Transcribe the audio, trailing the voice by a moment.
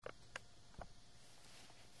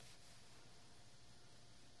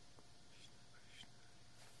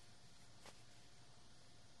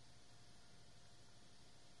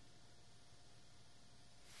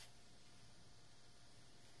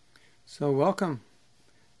So welcome.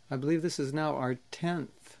 I believe this is now our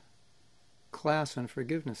 10th class on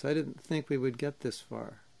forgiveness. I didn't think we would get this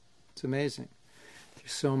far. It's amazing.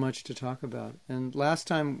 There's so much to talk about. And last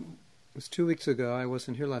time was 2 weeks ago. I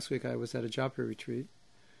wasn't here last week. I was at a japa retreat.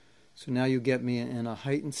 So now you get me in a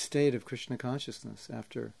heightened state of Krishna consciousness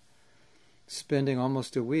after spending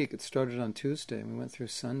almost a week. It started on Tuesday and we went through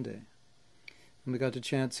Sunday. And we got to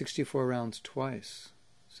chant 64 rounds twice.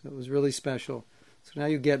 So it was really special. So now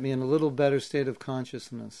you get me in a little better state of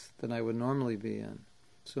consciousness than I would normally be in.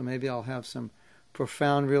 So maybe I'll have some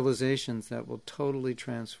profound realizations that will totally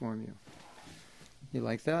transform you. You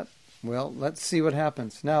like that? Well, let's see what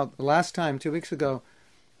happens. Now, the last time, 2 weeks ago,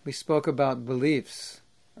 we spoke about beliefs.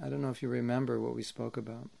 I don't know if you remember what we spoke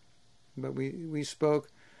about. But we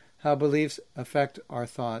spoke how beliefs affect our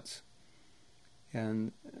thoughts.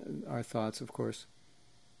 And our thoughts, of course,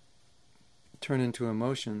 turn into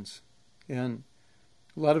emotions. And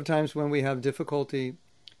a lot of times when we have difficulty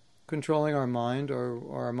controlling our mind or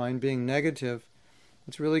our mind being negative,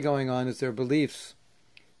 what's really going on is there are beliefs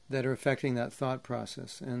that are affecting that thought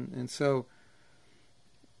process. And so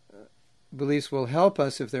beliefs will help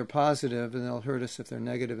us if they're positive, and they'll hurt us if they're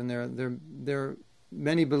negative. And there are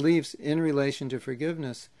many beliefs in relation to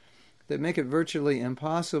forgiveness that make it virtually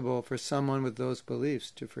impossible for someone with those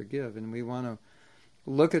beliefs to forgive. And we want to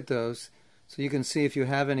look at those so you can see if you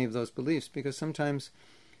have any of those beliefs, because sometimes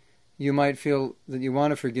you might feel that you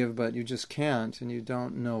want to forgive, but you just can't, and you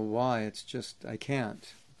don't know why. It's just, I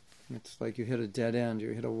can't. It's like you hit a dead end, you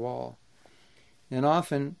hit a wall. And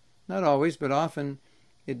often, not always, but often,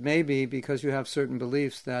 it may be because you have certain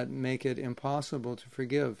beliefs that make it impossible to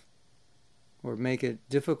forgive, or make it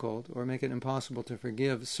difficult, or make it impossible to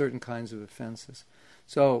forgive certain kinds of offenses.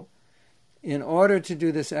 So, in order to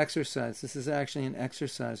do this exercise, this is actually an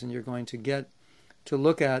exercise, and you're going to get to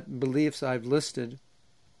look at beliefs I've listed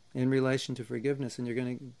in relation to forgiveness, and you're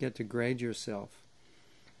going to get to grade yourself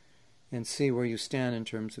and see where you stand in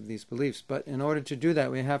terms of these beliefs. But in order to do that,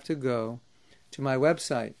 we have to go to my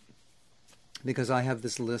website, because I have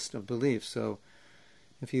this list of beliefs. So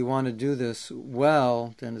if you want to do this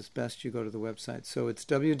well, then it's best you go to the website. So it's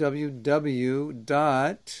www.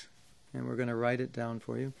 And we're going to write it down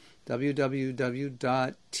for you,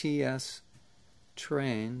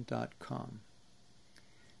 www.tstrain.com.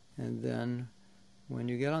 And then when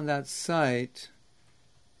you get on that site,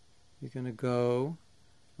 you're going to go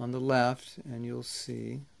on the left and you'll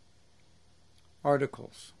see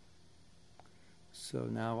articles. So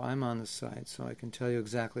now I'm on the site, so I can tell you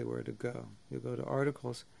exactly where to go. You'll go to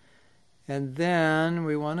articles. And then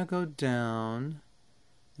we want to go down.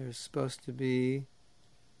 There's supposed to be...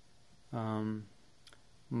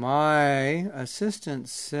 my assistant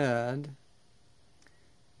said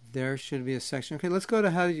there should be a section. Okay, let's go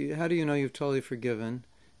to how do you know you've totally forgiven?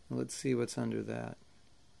 Let's see what's under that.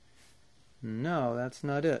 No, that's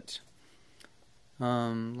not it.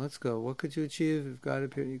 Let's go. What could you achieve if God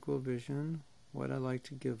appeared equal vision? What I like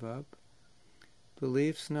to give up?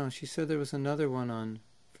 Beliefs? No, she said there was another one on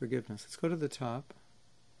forgiveness. Let's go to the top.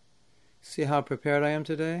 See how prepared I am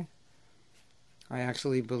today? I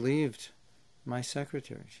actually believed my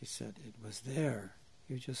secretary. She said, it was there.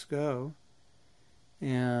 You just go.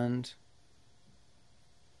 And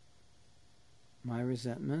my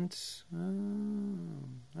resentments.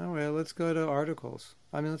 Oh, well, let's go to articles.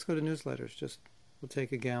 Let's go to newsletters. We'll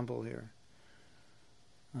take a gamble here.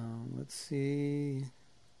 Let's see.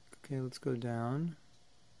 Okay, let's go down.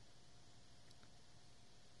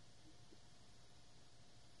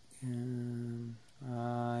 And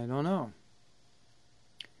I don't know.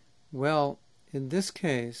 Well, in this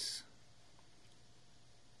case,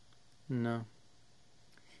 no.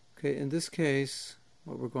 Okay, in this case,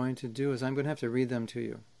 what we're going to do is I'm going to have to read them to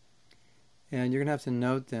you. And you're going to have to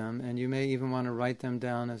note them, and you may even want to write them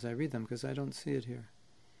down as I read them, because I don't see it here.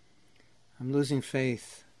 I'm losing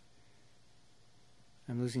faith.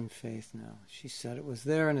 I'm losing faith now. She said it was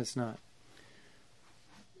there, and it's not.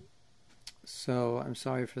 So I'm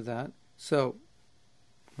sorry for that. So,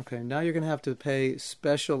 okay, now you're going to have to pay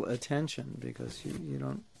special attention because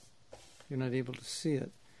you're not able to see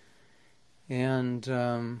it. And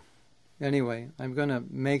anyway, I'm going to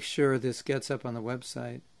make sure this gets up on the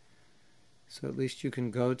website so at least you can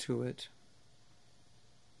go to it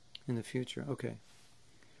in the future. Okay.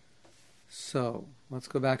 So, let's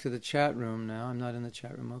go back to the chat room now. I'm not in the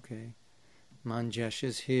chat room. Okay. Manjesh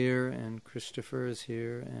is here, and Christopher is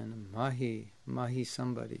here, and Mahi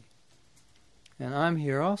somebody. And I'm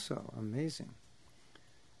here also. Amazing.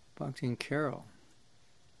 Bhakti and Carol.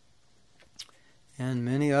 And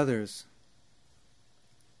many others.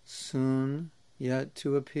 Soon yet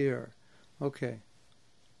to appear. Okay.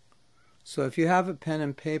 So if you have a pen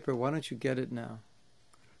and paper, why don't you get it now?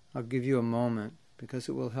 I'll give you a moment because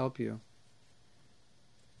it will help you.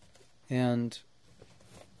 And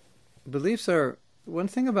beliefs are, one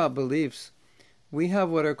thing about beliefs, we have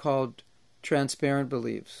what are called transparent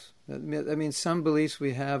beliefs. That means some beliefs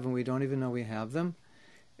we have and we don't even know we have them.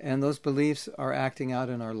 And those beliefs are acting out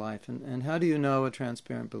in our life. And how do you know a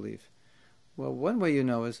transparent belief? Well, one way you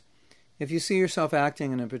know is if you see yourself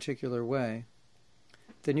acting in a particular way,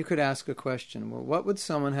 then you could ask a question. Well, what would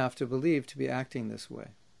someone have to believe to be acting this way?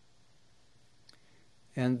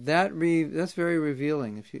 And that's very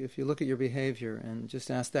revealing. If you look at your behavior and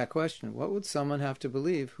just ask that question, what would someone have to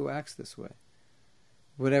believe who acts this way?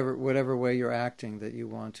 Whatever way you're acting, that you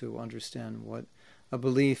want to understand what a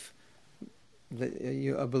belief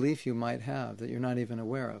you might have that you're not even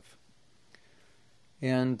aware of.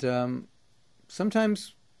 And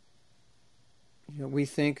sometimes we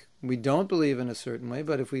think we don't believe in a certain way,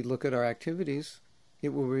 but if we look at our activities, it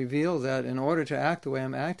will reveal that in order to act the way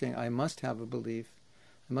I'm acting, I must have a belief.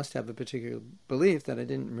 I must have a particular belief that I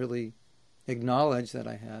didn't really acknowledge that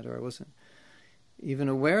I had, or I wasn't even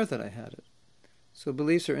aware that I had it. So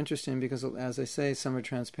beliefs are interesting because, as I say, some are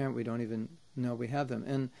transparent. We don't even know we have them.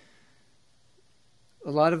 And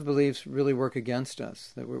a lot of beliefs really work against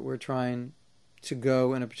us, that we're trying to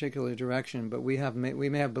go in a particular direction, but we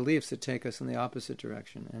may have beliefs that take us in the opposite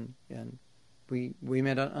direction, and we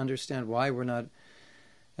may not understand why we're not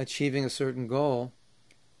achieving a certain goal.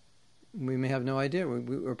 We may have no idea.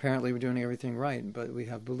 Apparently we're doing everything right, but we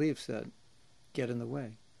have beliefs that get in the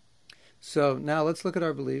way. So now let's look at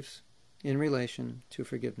our beliefs in relation to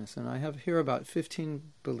forgiveness. And I have here about 15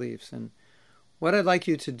 beliefs, and what I'd like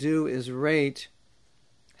you to do is rate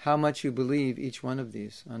how much you believe each one of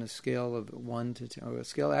these on a scale of 1 to 10, or a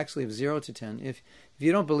scale actually of 0 to 10. If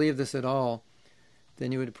you don't believe this at all,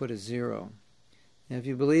 then you would put a 0. And if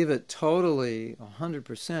you believe it totally,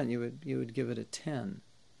 100%, you would give it a 10.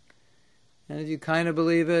 And if you kind of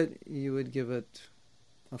believe it, you would give it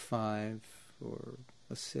a 5 or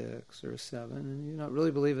a 6 or a 7. And you don't really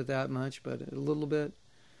believe it that much, but a little bit,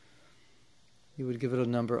 you would give it a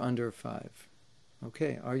number under 5.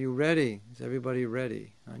 Okay, are you ready? Is everybody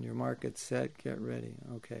ready? On your mark, get set, get ready.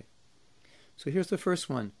 Okay. So here's the first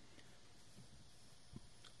one.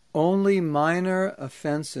 Only minor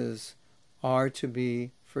offenses are to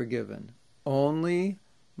be forgiven. Only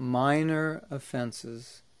minor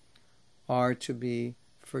offenses are to be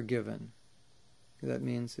forgiven. That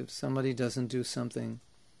means if somebody doesn't do something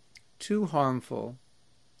too harmful,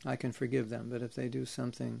 I can forgive them. But if they do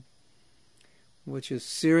something which is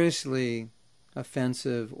seriously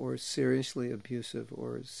offensive or seriously abusive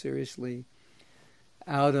or seriously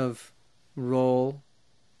out of role,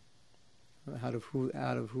 out of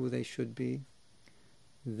who they should be,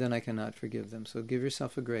 then I cannot forgive them. So give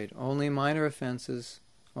yourself a grade. Only minor offenses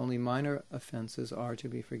are to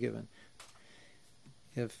be forgiven.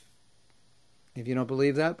 If you don't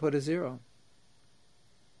believe that, put a 0.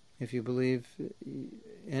 If you believe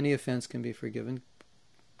any offense can be forgiven,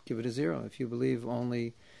 give it a 0. If you believe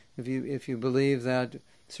if you believe that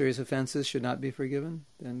serious offenses should not be forgiven,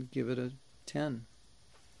 then give it a 10.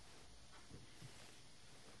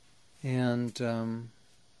 And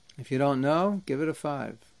if you don't know, give it a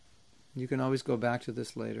 5. You can always go back to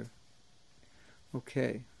this later.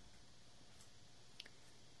 Okay.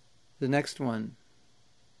 The next one.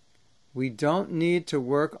 We don't need to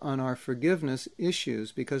work on our forgiveness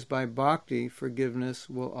issues because by bhakti, forgiveness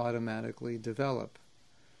will automatically develop.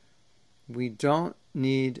 We don't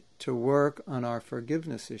need to work on our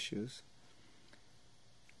forgiveness issues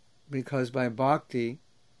because by bhakti,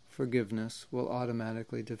 forgiveness will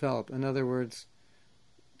automatically develop. In other words,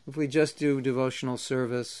 if we just do devotional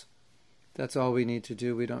service, that's all we need to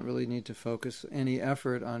do. We don't really need to focus any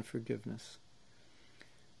effort on forgiveness.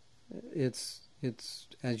 It's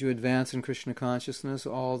as you advance in Krishna consciousness,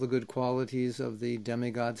 all the good qualities of the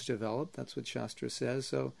demigods develop. That's what Shastra says.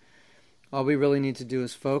 So all we really need to do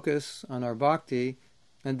is focus on our bhakti,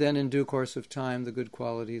 and then in due course of time, the good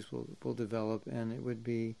qualities will develop, and it would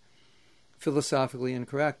be philosophically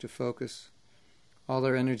incorrect to focus all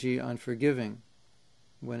our energy on forgiving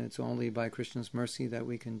when it's only by Krishna's mercy that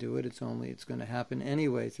we can do it. It's going to happen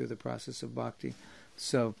anyway through the process of bhakti.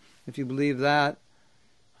 So if you believe that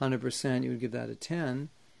 100%, you would give that a 10.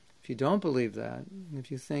 If you don't believe that, if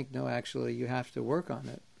you think, no, actually, you have to work on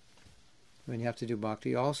it. I mean, you have to do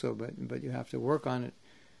bhakti also, but you have to work on it.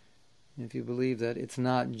 And if you believe that it's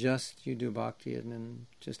not just you do bhakti and then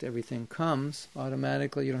just everything comes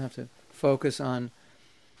automatically, you don't have to focus on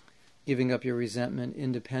giving up your resentment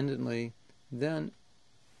independently, then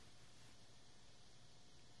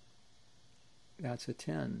that's a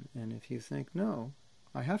 10. And if you think, no,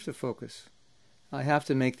 I have to focus, I have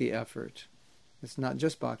to make the effort, it's not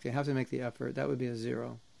just bhakti, I have to make the effort, that would be a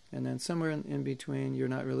 0. And then somewhere in between, you're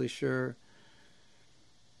not really sure,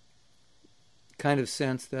 kind of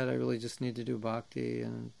sense that I really just need to do bhakti,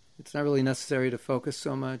 and it's not really necessary to focus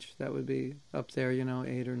so much, that would be up there,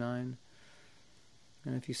 8 or 9.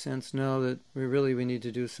 And if you sense, no, that we need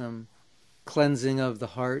to do some cleansing of the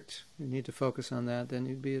heart, you need to focus on that, then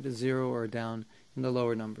you'd be at a 0 or down in the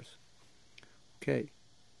lower numbers. Okay.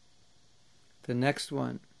 The next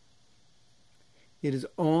one. It is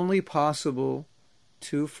only possible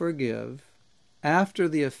to forgive after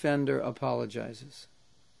the offender apologizes.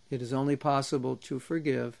 It is only possible to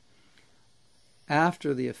forgive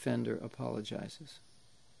after the offender apologizes.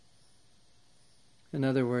 In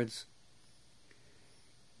other words,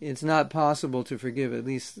 it's not possible to forgive at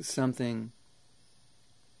least some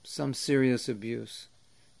serious abuse,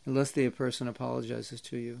 unless the person apologizes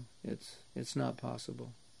to you. It's not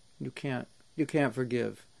possible. You can't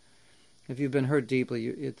forgive. If you've been hurt deeply,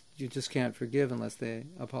 you just can't forgive unless they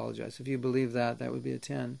apologize. If you believe that would be a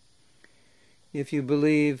 10. If you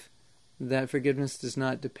believe that forgiveness does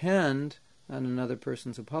not depend on another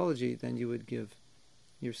person's apology, then you would give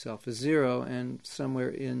yourself a 0, and somewhere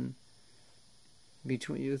in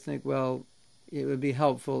between you think, well, it would be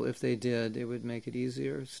helpful if they did. It would make it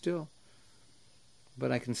easier still.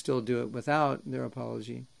 But I can still do it without their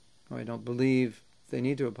apology. Or I don't believe they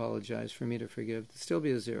need to apologize for me to forgive. It'd still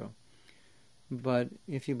be a 0. But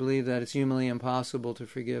if you believe that it's humanly impossible to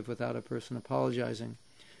forgive without a person apologizing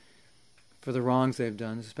for the wrongs they've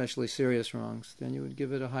done, especially serious wrongs, then you would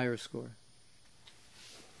give it a higher score.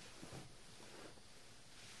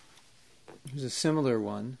 Here's a similar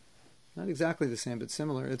one. Not exactly the same, but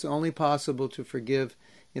similar. It's only possible to forgive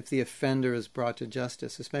if the offender is brought to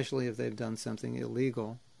justice, especially if they've done something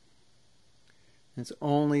illegal. It's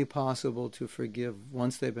only possible to forgive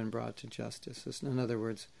once they've been brought to justice. In other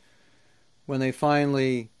words, when they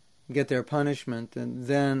finally get their punishment,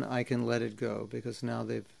 then I can let it go, because now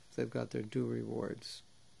they've got their due rewards.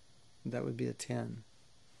 That would be a 10.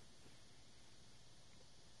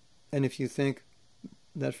 And if you think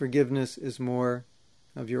that forgiveness is more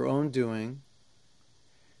of your own doing,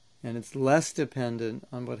 and it's less dependent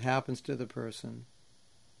on what happens to the person,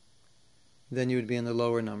 then you would be in the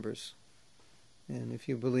lower numbers. And if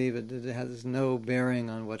you believe it has no bearing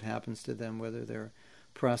on what happens to them, whether they're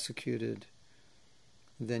prosecuted,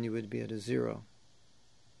 then you would be at a 0.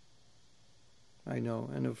 I know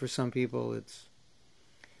for some people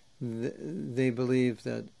they believe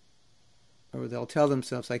that, or they'll tell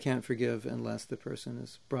themselves, I can't forgive unless the person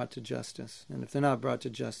is brought to justice. And if they're not brought to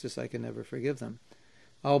justice, I can never forgive them.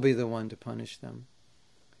 I'll be the one to punish them.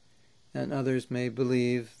 And others may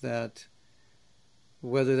believe that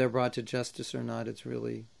whether they're brought to justice or not, it's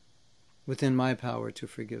really within my power to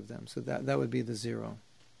forgive them. So that would be the 0.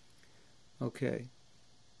 Okay.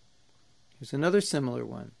 Here's another similar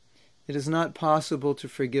one. It is not possible to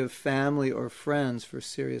forgive family or friends for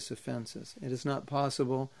serious offenses. It is not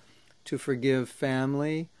possible to forgive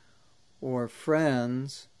family or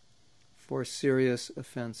friends for serious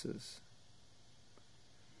offenses.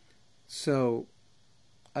 So,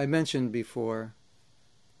 I mentioned before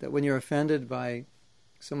that when you're offended by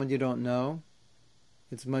someone you don't know,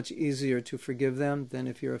 it's much easier to forgive them than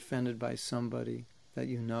if you're offended by somebody that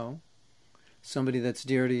you know, somebody that's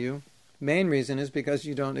dear to you. Main reason is because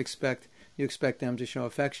you expect them to show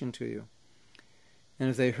affection to you. And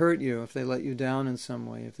if they hurt you, if they let you down in some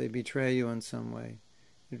way, if they betray you in some way,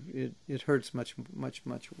 it hurts much, much,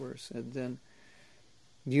 much worse. And then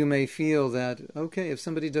you may feel that, okay, if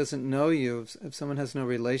somebody doesn't know you, if someone has no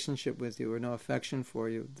relationship with you or no affection for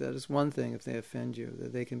you, that is one thing if they offend you,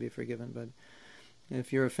 that they can be forgiven. But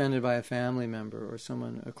if you're offended by a family member or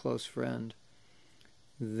someone, a close friend,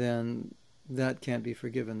 then that can't be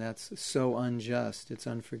forgiven. That's so unjust. It's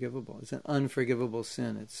unforgivable. It's an unforgivable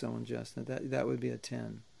sin. It's so unjust. That would be a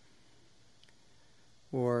 10.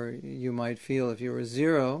 Or you might feel, if you were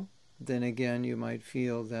 0, then again you might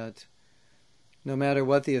feel that no matter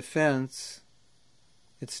what the offense,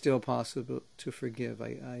 it's still possible to forgive.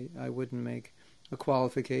 I wouldn't make a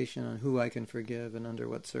qualification on who I can forgive and under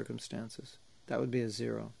what circumstances. That would be a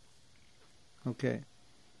 0. Okay.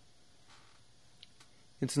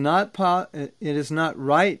 It is not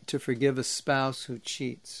right to forgive a spouse who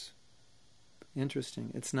cheats.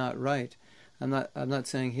 Interesting. It's not right. I'm not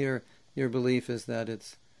saying here your belief is that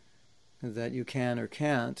you can or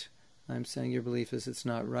can't. I'm saying your belief is it's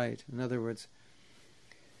not right. In other words,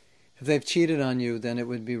 if they've cheated on you, then it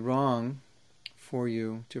would be wrong for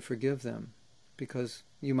you to forgive them, because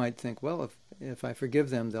you might think, well, if I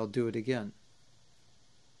forgive them, they'll do it again.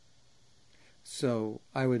 So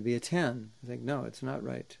I would be a 10. I think, no, it's not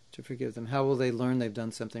right to forgive them. How will they learn they've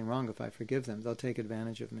done something wrong if I forgive them? They'll take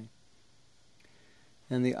advantage of me.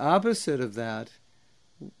 And the opposite of that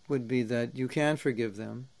would be that you can forgive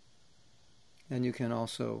them, and you can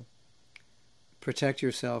also protect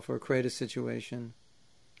yourself or create a situation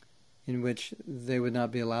in which they would not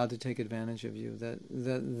be allowed to take advantage of you. That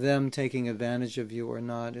them taking advantage of you or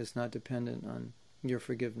not is not dependent on your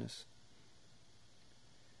forgiveness.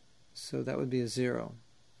 So that would be a 0.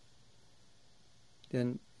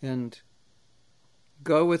 And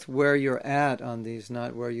go with where you're at on these,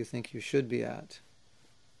 not where you think you should be at.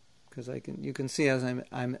 Because you can see as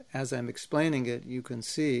I'm explaining it, you can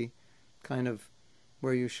see kind of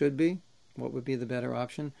where you should be, what would be the better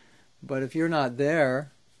option. But if you're not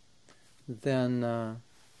there, then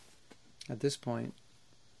at this point,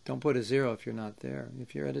 don't put a 0 if you're not there.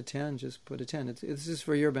 If you're at a 10, just put a 10. This is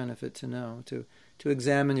for your benefit to know, to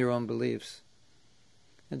examine your own beliefs.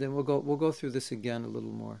 And then we'll go through this again a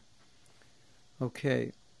little more.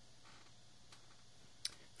 Okay.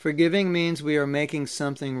 Forgiving means we are making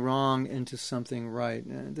something wrong into something right.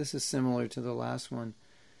 This is similar to the last one.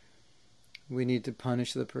 We need to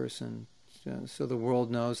punish the person so the world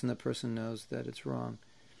knows and the person knows that it's wrong.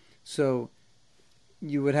 So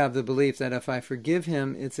you would have the belief that if I forgive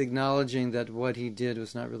him, it's acknowledging that what he did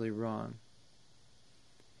was not really wrong.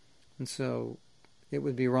 And so it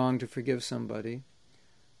would be wrong to forgive somebody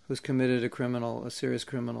who's committed a serious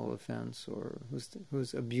criminal offense, or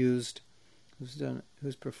who's abused,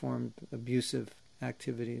 who's performed abusive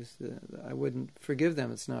activities. I wouldn't forgive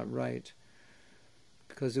them. It's not right,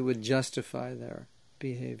 because it would justify their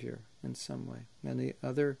behavior in some way. And the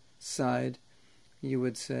other side, you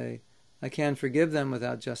would say, I can forgive them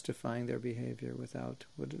without justifying their behavior, without,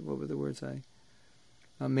 what were the words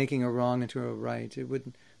making a wrong into a right.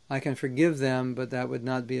 I can forgive them, but that would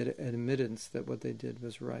not be an admittance that what they did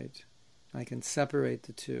was right. I can separate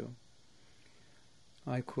the two.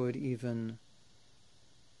 I could even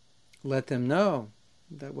let them know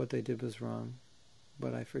that what they did was wrong,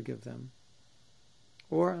 but I forgive them.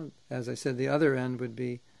 Or, as I said, the other end would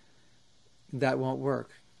be that won't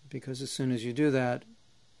work, because as soon as you do that,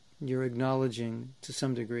 you're acknowledging to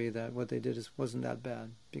some degree that what they did wasn't that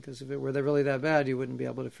bad. Because if it were really that bad, you wouldn't be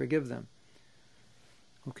able to forgive them.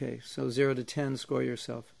 Okay, so 0 to 10, score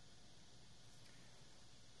yourself.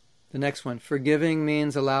 The next one, forgiving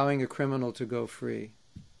means allowing a criminal to go free.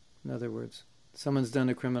 In other words, someone's done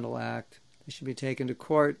a criminal act. They should be taken to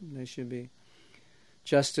court.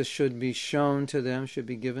 Justice should be shown to them, should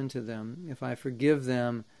be given to them. If I forgive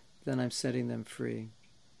them, then I'm setting them free.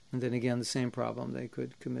 And then again, the same problem. They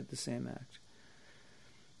could commit the same act.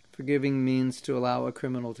 Forgiving means to allow a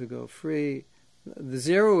criminal to go free. The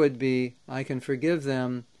 0 would be, I can forgive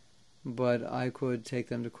them, but I could take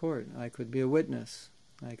them to court. I could be a witness.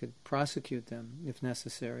 I could prosecute them if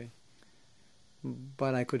necessary.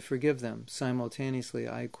 But I could forgive them. Simultaneously,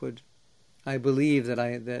 I believe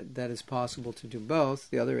that is possible to do both.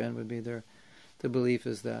 The other end would be the belief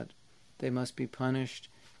is that they must be punished.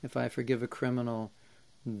 If I forgive a criminal,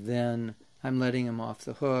 then I'm letting him off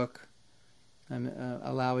the hook. I'm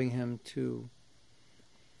allowing him to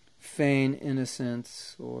feign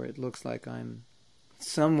innocence, or it looks like I'm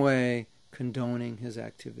some way condoning his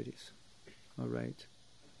activities. All right.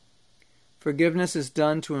 Forgiveness is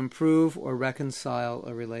done to improve or reconcile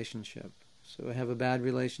a relationship. So I have a bad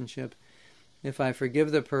relationship. If I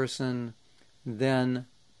forgive the person, then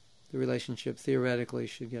the relationship theoretically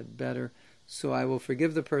should get better. So I will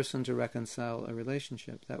forgive the person to reconcile a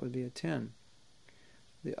relationship. That would be a 10.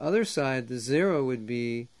 The other side, the 0, would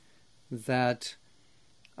be that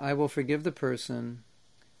I will forgive the person,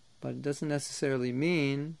 but it doesn't necessarily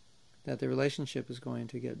mean that the relationship is going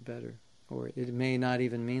to get better. Or it may not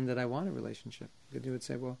even mean that I want a relationship. You would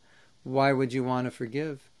say, well, why would you want to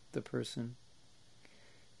forgive the person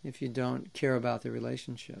if you don't care about the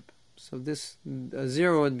relationship? So a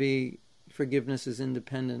 0 would be forgiveness is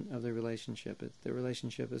independent of the relationship. The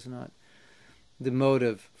relationship is not the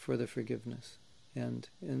motive for the forgiveness. And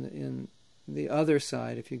in the other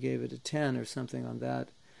side, if you gave it a 10 or something on that,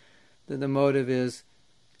 then the motive is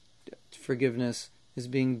forgiveness is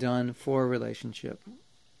being done for a relationship.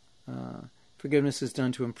 Forgiveness is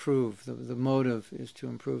done to improve. The motive is to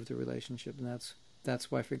improve the relationship, and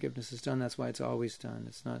that's why forgiveness is done. That's why it's always done.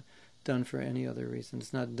 It's not done for any other reason.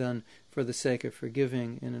 It's not done for the sake of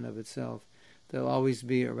forgiving in and of itself. There'll always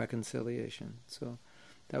be a reconciliation. So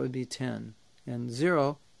that would be 10. And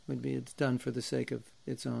 0 would be it's done for the sake of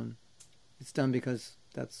its own. It's done because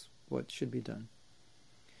that's what should be done.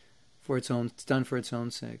 It's done for its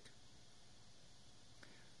own sake.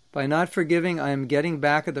 By not forgiving, I am getting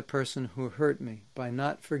back at the person who hurt me. By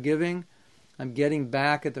not forgiving, I'm getting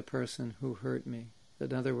back at the person who hurt me.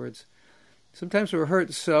 In other words, sometimes we're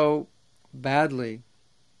hurt so badly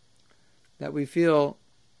that we feel,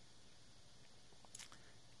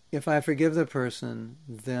 if I forgive the person,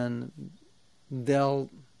 then they'll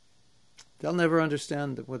never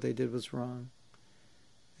understand that what they did was wrong,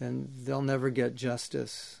 and they'll never get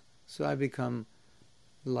justice. So I become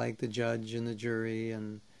like the judge and the jury,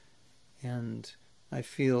 and I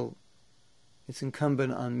feel it's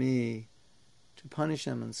incumbent on me to punish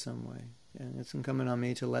them in some way, and it's incumbent on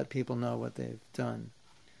me to let people know what they've done.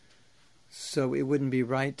 So it wouldn't be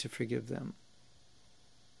right to forgive them.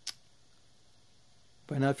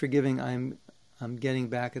 By not forgiving, I'm getting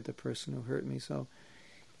back at the person who hurt me. So,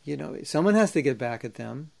 someone has to get back at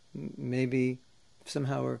them. Maybe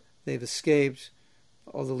somehow they've escaped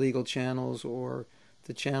all the legal channels or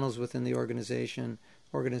the channels within the organization.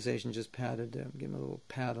 Organization just patted them, gave them a little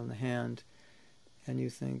pat on the hand, and you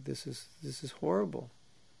think this is horrible.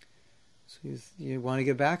 So you want to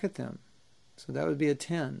get back at them. So that would be a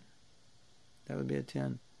 10. That would be a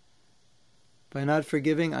 10. By not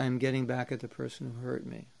forgiving, I am getting back at the person who hurt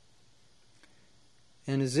me.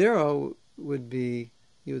 And a 0 would be,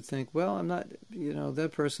 you would think, well, I'm not,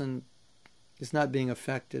 that person is not being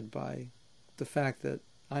affected by the fact that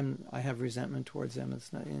I have resentment towards them.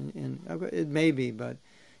 It's not it may be, but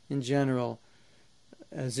in general,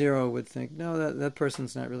 a 0 would think, no, that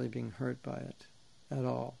person's not really being hurt by it at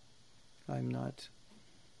all. I'm not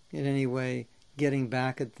in any way getting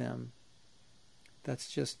back at them.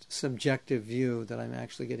 That's just subjective view that I'm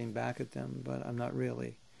actually getting back at them, but I'm not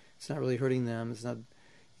really. It's not really hurting them. It's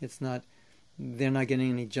not, they're not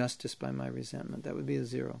getting any justice by my resentment. That would be a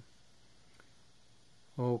 0.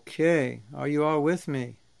 Okay, are you all with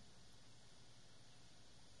me?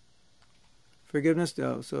 Forgiveness,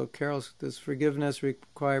 so Carol, does forgiveness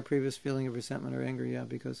require previous feeling of resentment or anger? Yeah,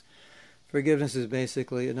 because forgiveness is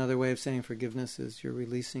basically, another way of saying forgiveness is you're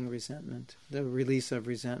releasing resentment, the release of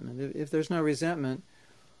resentment. If there's no resentment,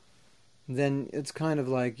 then it's kind of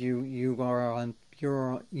like you are on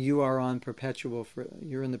perpetual,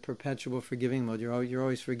 you're in the perpetual forgiving mode. You're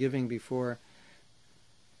always forgiving before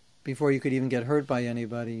you could even get hurt by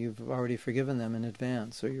anybody. You've already forgiven them in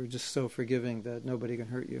advance, so you're just so forgiving that nobody can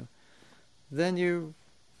hurt you. Then you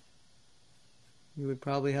would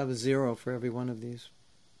probably have a 0 for every one of these.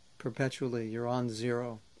 Perpetually, you're on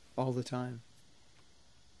 0 all the time.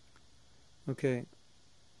 Okay.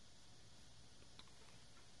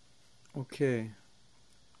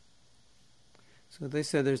 So they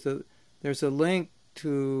said there's a link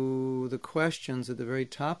to the questions at the very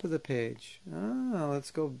top of the page.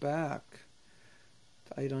 Let's go back.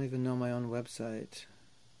 I don't even know my own website.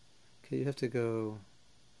 Okay, you have to go.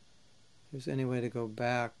 If there's any way to go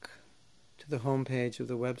back to the home page of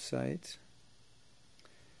the website.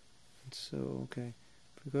 So, okay.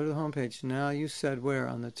 If we go to the home page, now you said where?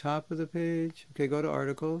 On the top of the page? Okay, go to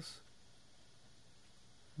articles.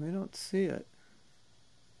 We don't see it.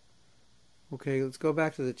 Okay, let's go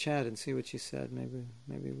back to the chat and see what you said. Maybe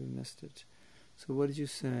we missed it. So what did you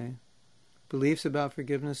say? Beliefs about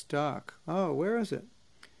forgiveness, Doc. Oh, where is it?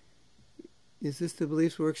 Is this the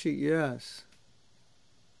beliefs worksheet? Yes.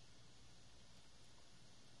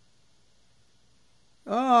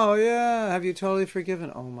 Oh, yeah. Have you totally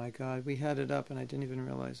forgiven? Oh, my God. We had it up and I didn't even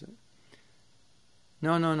realize it.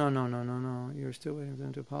 No. You're still waiting for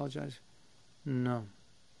them to apologize. No.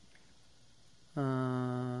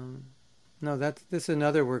 No, this is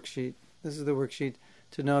another worksheet. This is the worksheet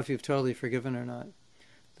to know if you've totally forgiven or not.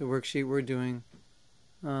 The worksheet we're doing.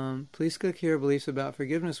 Please click here, Beliefs About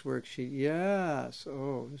Forgiveness worksheet. Yes.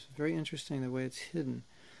 Oh, it's very interesting the way it's hidden.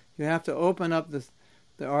 You have to open up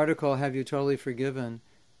the article, Have You Totally Forgiven?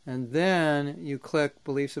 And then you click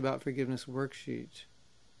Beliefs About Forgiveness worksheet.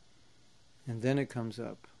 And then it comes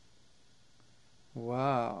up.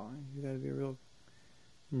 Wow. You got to be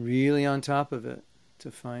really on top of it to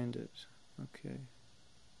find it. Okay.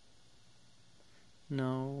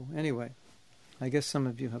 No. Anyway, I guess some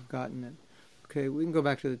of you have gotten it. Okay, we can go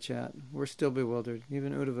back to the chat. We're still bewildered.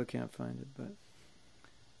 Even Uddhava can't find it, but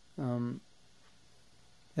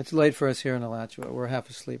it's late for us here in Alachua. We're half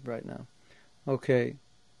asleep right now. Okay.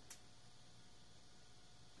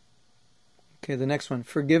 Okay, the next one.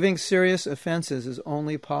 Forgiving serious offenses is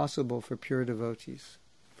only possible for pure devotees.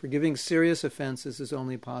 Forgiving serious offenses is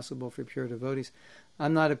only possible for pure devotees.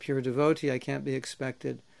 I'm not a pure devotee. I can't be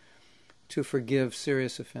expected to forgive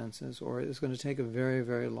serious offenses, or it's going to take a very,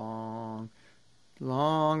 very long,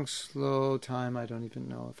 slow time. I don't even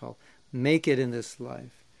know if I'll make it in this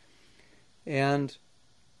life. And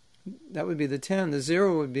That would be the 10. The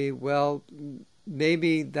 0 would be, well,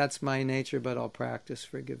 maybe that's my nature, but I'll practice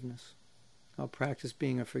forgiveness. I'll practice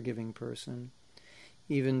being a forgiving person,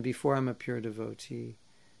 even before I'm a pure devotee.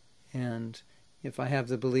 And if I have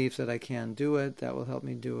the belief that I can do it, that will help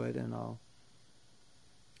me do it, and I'll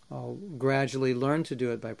gradually learn to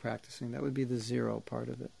do it by practicing. That would be the 0 part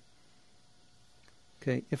of it.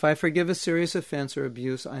 Okay, if I forgive a serious offense or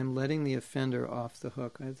abuse, I'm letting the offender off the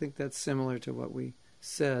hook. I think that's similar to what we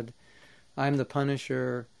said. I'm the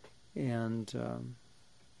punisher, and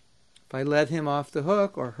if I let him off the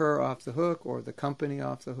hook, or her off the hook, or the company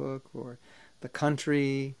off the hook, or the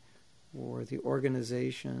country, or the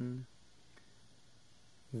organization,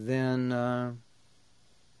 then,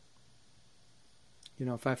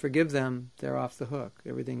 if I forgive them, they're off the hook.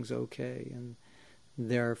 Everything's okay, and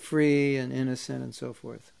they're free and innocent and so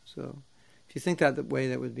forth. So if you think that way,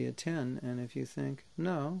 that would be a 10. And if you think,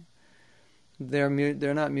 no, they're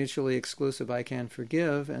not mutually exclusive, I can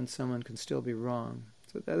forgive and someone can still be wrong.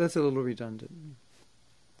 So that's a little redundant.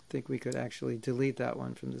 I think we could actually delete that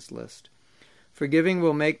one from this list. Forgiving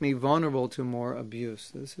will make me vulnerable to more abuse.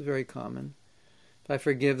 This is very common. If I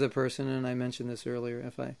forgive the person, and I mentioned this earlier,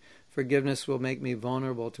 forgiveness will make me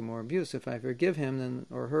vulnerable to more abuse. If I forgive him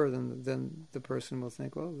or her, then the person will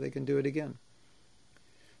think, well, they can do it again.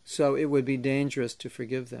 So it would be dangerous to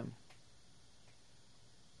forgive them.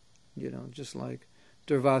 Just like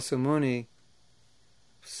Durvasa Muni,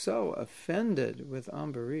 so offended with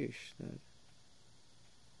Ambarish that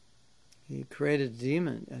he created a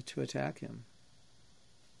demon to attack him.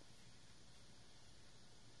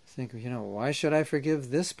 Think, why should I forgive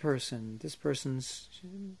this person? This person's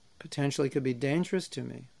potentially could be dangerous to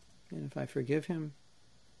me. And if I forgive him,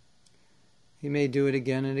 he may do it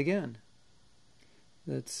again and again.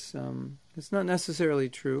 It's not necessarily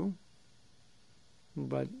true,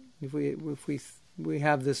 but if we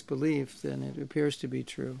have this belief, then it appears to be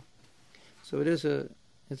true. So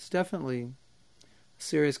it's definitely a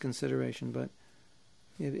serious consideration. But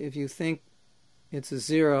if you think it's a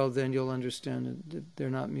 0, then you'll understand that they're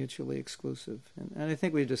not mutually exclusive. And I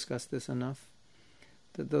think we've discussed this enough,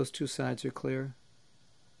 that those two sides are clear.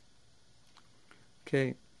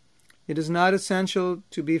 Okay. It is not essential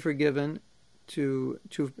to be forgiven it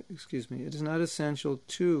is not essential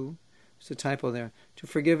to, there's a typo there, to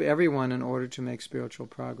forgive everyone in order to make spiritual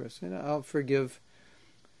progress. I'll forgive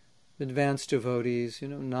advanced devotees,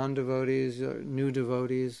 non-devotees, or new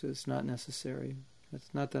devotees. It's not necessary.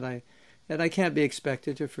 It's not that I can't be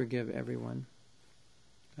expected to forgive everyone.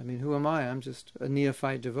 I mean, who am I? I'm just a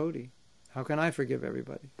neophyte devotee. How can I forgive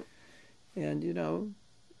everybody? And,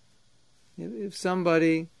 if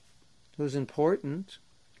somebody who's important,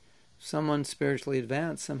 someone spiritually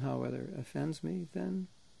advanced somehow or other offends me, then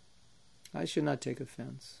I should not take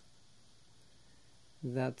offense.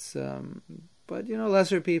 That's, but,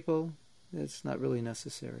 lesser people, it's not really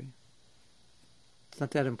necessary. It's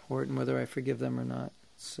not that important whether I forgive them or not.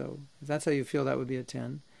 So if that's how you feel, that would be a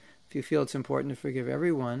 10. If you feel it's important to forgive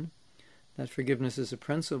everyone, that forgiveness is a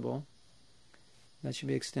principle, that should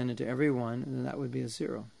be extended to everyone, and then that would be a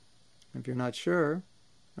 0. If you're not sure,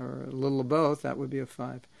 or a little of both, that would be a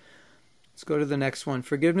 5. Let's go to the next one.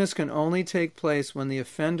 Forgiveness can only take place when the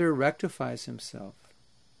offender rectifies himself.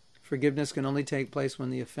 Forgiveness can only take place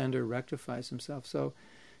when the offender rectifies himself. So,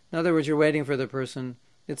 in other words, you're waiting for the person.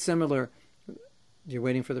 It's similar. You're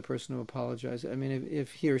waiting for the person to apologize. I mean,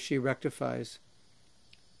 if he or she rectifies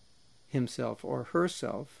himself or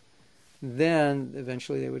herself, then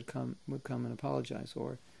eventually they would come and apologize.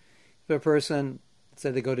 Or if a person,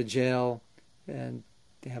 say they go to jail and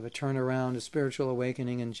they have a turnaround, a spiritual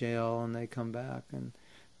awakening in jail, and they come back and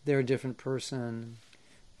they're a different person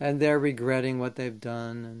and they're regretting what they've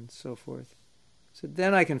done and so forth. So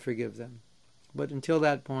then I can forgive them. But until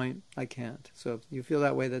that point, I can't. So if you feel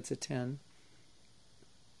that way, that's a 10.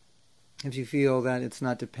 If you feel that it's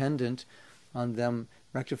not dependent on them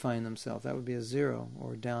rectifying themselves, that would be a 0,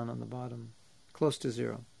 or down on the bottom, close to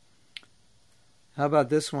 0. How about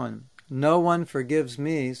this one? No one forgives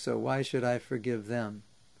me, so why should I forgive them?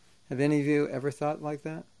 Have any of you ever thought like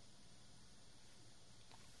that?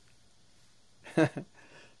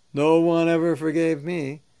 No one ever forgave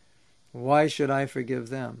me. Why should I forgive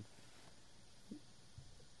them?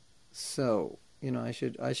 So, I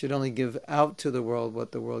should only give out to the world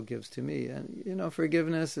what the world gives to me. And,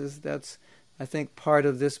 forgiveness that's, I think part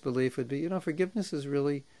of this belief would be, forgiveness is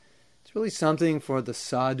really, it's really something for the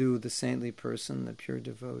sadhu, the saintly person, the pure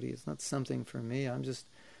devotee. It's not something for me. I'm just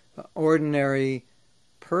an ordinary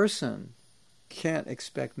person. Can't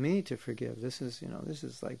expect me to forgive. This is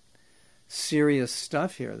like serious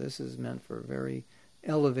stuff here. This is meant for very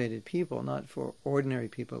elevated people, not for ordinary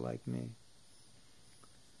people like me.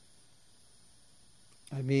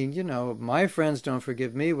 I mean, my friends don't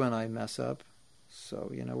forgive me when I mess up.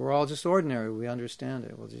 So, we're all just ordinary. We understand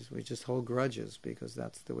it. We just hold grudges because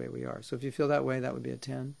that's the way we are. So if you feel that way, that would be a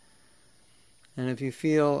 10. And if you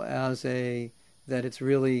feel that it's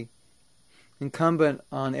really incumbent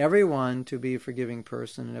on everyone to be a forgiving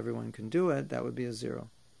person and everyone can do it, that would be a 0.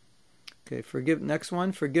 Okay, next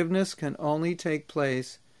one. Forgiveness can only take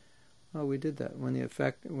place. Oh, we did that when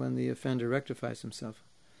the offender rectifies himself.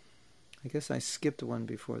 I guess I skipped one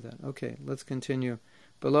before that. Okay, let's continue.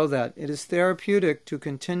 Below that, it is therapeutic to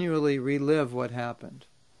continually relive what happened.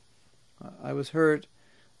 I was hurt.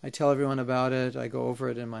 I tell everyone about it. I go over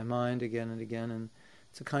it in my mind again and again, and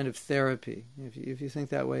it's a kind of therapy. If you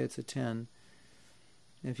think that way, it's a 10.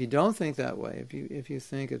 If you don't think that way, if you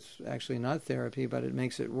think it's actually not therapy, but it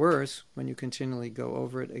makes it worse when you continually go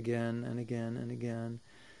over it again and again and again,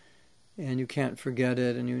 and you can't forget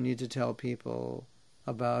it, and you need to tell people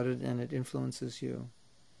about it, and it influences you.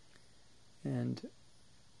 And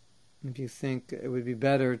if you think it would be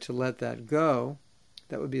better to let that go,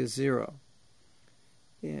 that would be a 0.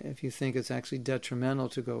 If you think it's actually detrimental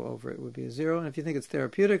to go over it, it would be a 0. And if you think it's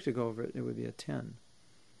therapeutic to go over it, it would be a 10.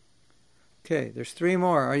 Okay, there's 3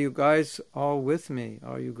 more. Are you guys all with me?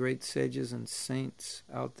 Are you great sages and saints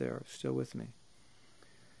out there still with me?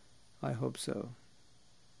 I hope so.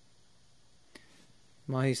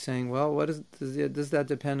 Mahi's saying, well, does that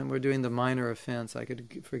depend on we're doing the minor offense? I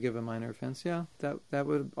could forgive a minor offense. Yeah, that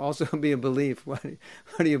would also be a belief. What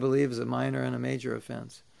do you believe is a minor and a major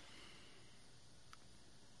offense?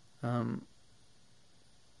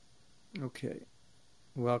 Okay.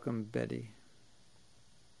 Welcome, Betty.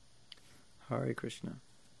 Hare Krishna.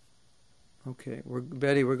 Okay,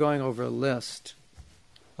 Betty, we're going over a list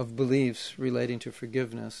of beliefs relating to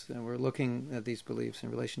forgiveness, and we're looking at these beliefs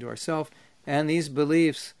in relation to ourselves. And these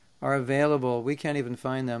beliefs are available. We can't even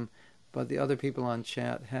find them, but the other people on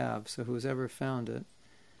chat have. So who's ever found it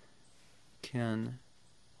can.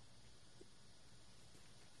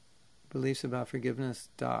 Beliefs about forgiveness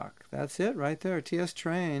doc. That's it right there.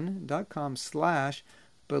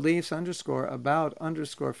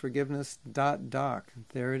 tstrain.com/beliefs_about_forgiveness.doc.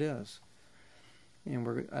 There it is. And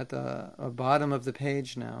we're at the bottom of the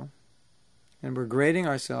page now. And we're grading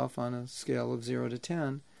ourselves on a scale of 0 to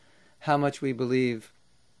 10. How much we believe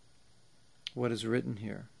what is written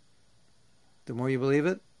here. The more you believe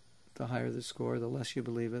it, the higher the score. The less you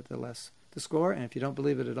believe it, the less the score. And if you don't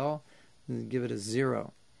believe it at all, then give it a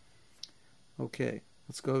 0. Okay,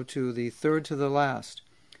 let's go to the third to the last.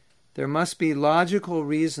 There must be logical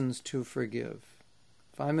reasons to forgive.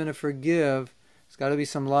 If I'm going to forgive, there's got to be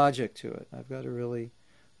some logic to it. I've got to really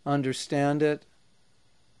understand it.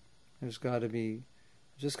 Just got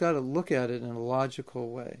to look at it in a logical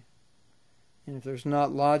way. And if there's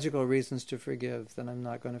not logical reasons to forgive, then I'm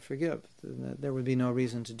not going to forgive. There would be no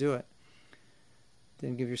reason to do it.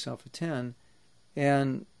 Then give yourself a 10.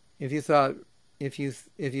 And if you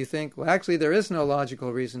think, well, actually there is no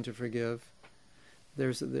logical reason to forgive,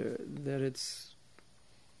 if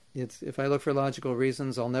I look for logical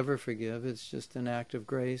reasons, I'll never forgive. It's just an act of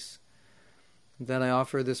grace that I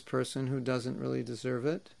offer this person who doesn't really deserve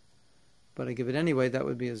it, but I give it anyway. That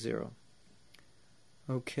would be a 0.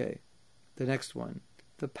 Okay. The next one.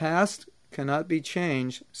 The past cannot be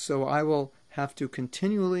changed, so I will have to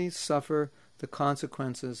continually suffer the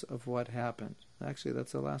consequences of what happened. Actually,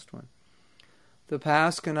 that's the last one. The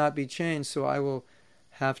past cannot be changed, so I will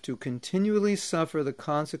have to continually suffer the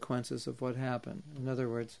consequences of what happened. In other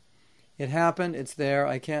words, it happened, it's there,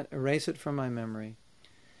 I can't erase it from my memory.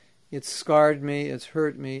 It's scarred me, it's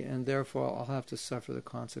hurt me, and therefore I'll have to suffer the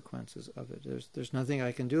consequences of it. There's nothing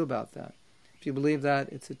I can do about that. If you believe that,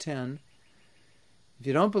 it's a 10. If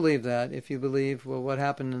you don't believe that, if you believe, well, what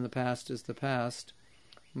happened in the past is the past,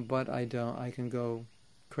 but I can go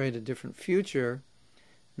create a different future,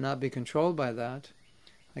 not be controlled by that.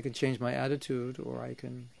 I can change my attitude, or I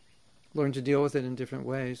can learn to deal with it in different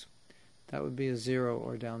ways. That would be a 0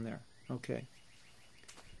 or down there. Okay.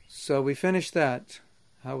 So we finished that.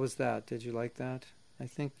 How was that? Did you like that? I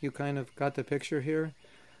think you kind of got the picture here.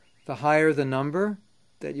 The higher the number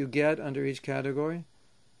that you get under each category,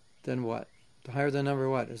 then what? The higher the number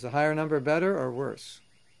what? Is the higher number better or worse?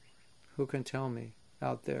 Who can tell me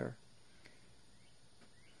out there?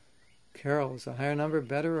 Carol, is the higher number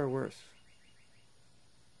better or worse?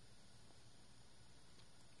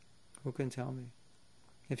 Who can tell me?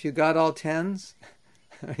 If you got all 10s,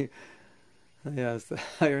 yes, the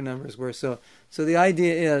higher number is worse. So the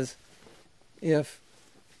idea is, if,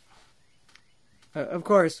 of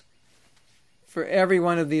course, for every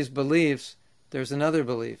one of these beliefs, there's another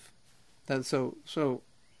belief. That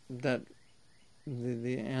that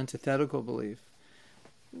the antithetical belief.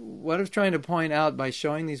 What I was trying to point out by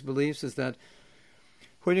showing these beliefs is that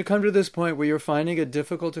when you come to this point where you're finding it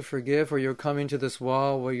difficult to forgive, or you're coming to this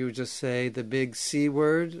wall where you just say the big C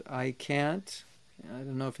word, I can't. I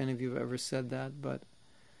don't know if any of you have ever said that, but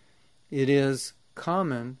it is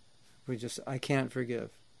common. I can't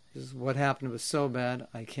forgive. This is what happened was so bad,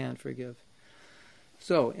 I can't forgive.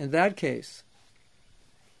 So, in that case,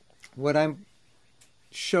 what I'm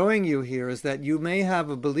showing you here is that you may have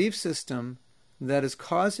a belief system that is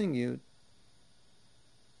causing you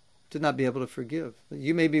to not be able to forgive.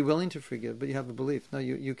 You may be willing to forgive, but you have a belief. No,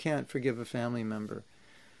 you can't forgive a family member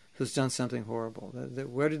who's done something horrible.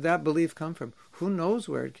 Where did that belief come from? Who knows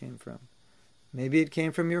where it came from? Maybe it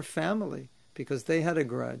came from your family because they had a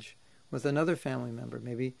grudge with another family member.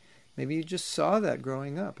 Maybe you just saw that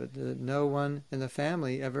growing up. No one in the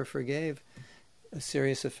family ever forgave a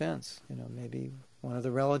serious offense. Maybe one of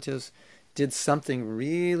the relatives did something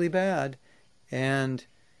really bad, and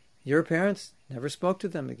your parents never spoke to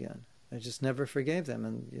them again. They just never forgave them.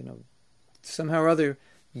 And, somehow or other,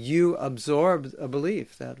 you absorbed a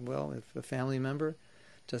belief that, well, if a family member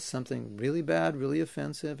does something really bad, really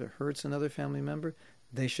offensive, it hurts another family member,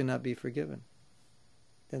 they should not be forgiven.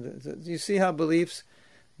 And you see how beliefs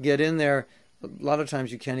get in there? A lot of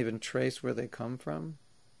times you can't even trace where they come from.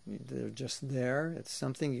 They're just there. It's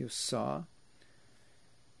something you saw,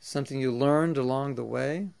 something you learned along the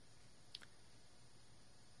way.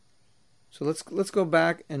 So let's go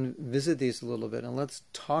back and visit these a little bit, and let's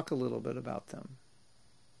talk a little bit about them,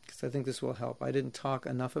 because I think this will help. I didn't talk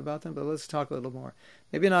enough about them, but let's talk a little more.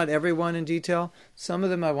 Maybe not every one in detail. Some of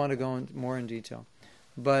them I want to go more in detail.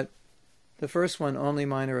 But the first one, only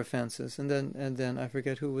minor offenses. And then I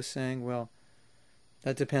forget who was saying, well,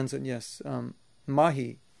 that depends on, yes,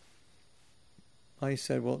 Mahi. Mahi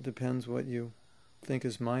said, well, it depends what you think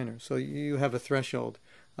is minor. So you have a threshold.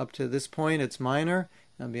 Up to this point, it's minor,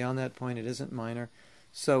 and beyond that point, it isn't minor.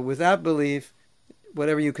 So with that belief,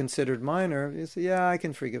 whatever you considered minor, you say, yeah, I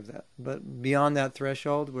can forgive that. But beyond that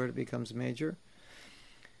threshold, where it becomes major,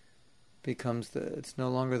 it's no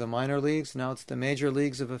longer the minor leagues. Now it's the major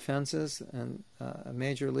leagues of offenses and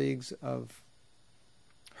major leagues of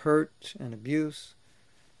hurt and abuse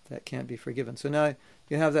that can't be forgiven. So now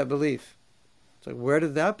you have that belief. So where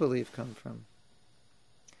did that belief come from?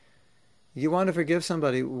 You want to forgive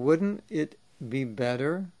somebody, wouldn't it be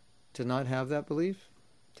better to not have that belief?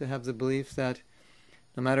 To have the belief that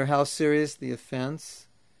no matter how serious the offense,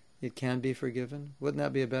 it can be forgiven? Wouldn't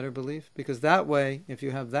that be a better belief? Because that way, if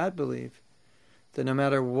you have that belief, that no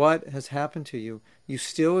matter what has happened to you, you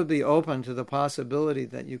still would be open to the possibility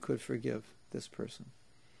that you could forgive this person.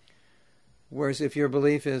 Whereas if your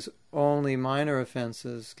belief is only minor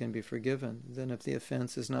offenses can be forgiven, then if the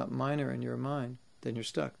offense is not minor in your mind, then you're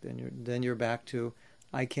stuck. Then you're back to,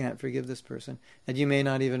 I can't forgive this person. And you may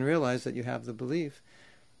not even realize that you have the belief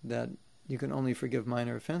that you can only forgive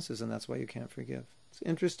minor offenses, and that's why you can't forgive. It's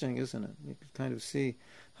interesting, isn't it? You can kind of see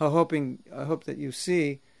I hope that you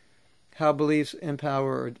see how beliefs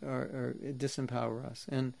empower or disempower us.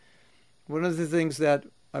 And one of the things that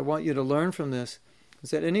I want you to learn from this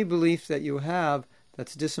is that any belief that you have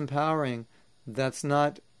that's disempowering, that's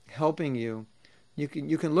not helping you, you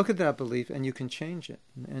can look at that belief and you can change it.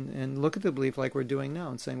 And look at the belief like we're doing now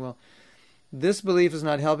and saying, well, this belief is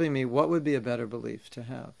not helping me. What would be a better belief to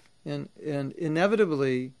have? And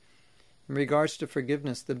inevitably, in regards to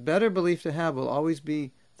forgiveness, the better belief to have will always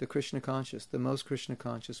be the Krishna conscious, the most Krishna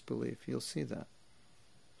conscious belief. You'll see that.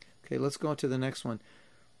 Okay, let's go on to the next one.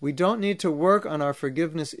 We don't need to work on our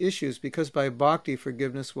forgiveness issues because by bhakti,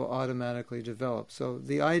 forgiveness will automatically develop. So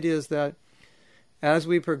the idea is that as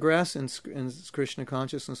we progress in Krishna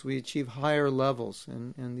consciousness, we achieve higher levels,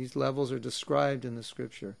 and these levels are described in the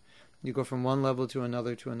scripture. You go from one level to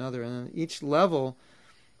another, and in each level,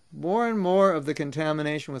 more and more of the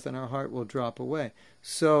contamination within our heart will drop away.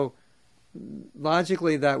 So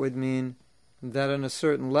logically, that would mean that on a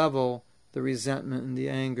certain level, the resentment and the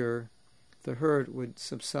anger, the hurt would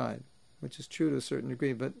subside, which is true to a certain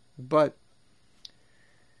degree. But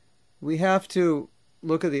we have to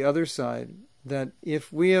look at the other side, that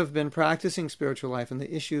if we have been practicing spiritual life and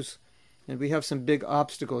the issues, and we have some big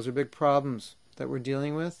obstacles or big problems that we're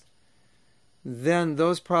dealing with, then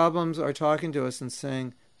those problems are talking to us and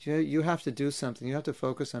saying, you have to do something, you have to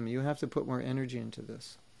focus on me, you have to put more energy into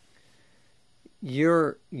this.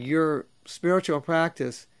 Your spiritual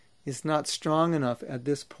practice is not strong enough at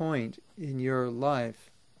this point in your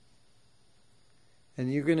life,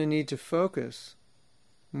 and you're going to need to focus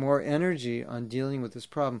more energy on dealing with this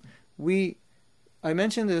problem. I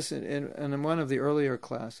mentioned this in one of the earlier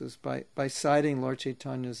classes by citing Lord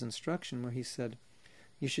Chaitanya's instruction where he said,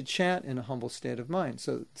 you should chant in a humble state of mind.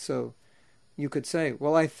 So you could say,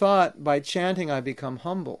 well, I thought by chanting I become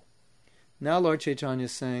humble. Now Lord Chaitanya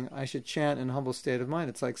is saying I should chant in a humble state of mind.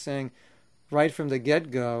 It's like saying right from the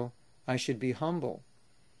get-go I should be humble.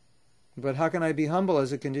 But how can I be humble?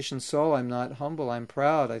 As a conditioned soul, I'm not humble. I'm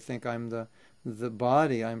proud. I think I'm the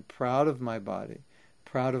body. I'm proud of my body,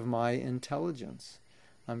 proud of my intelligence.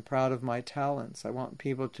 I'm proud of my talents. I want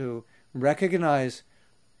people to recognize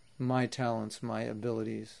my talents, my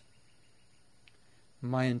abilities,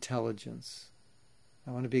 my intelligence.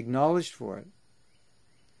 I want to be acknowledged for it.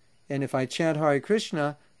 And if I chant Hare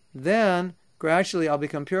Krishna, then gradually I'll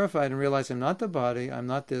become purified and realize I'm not the body, I'm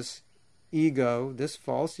not this ego, this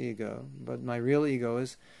false ego, but my real ego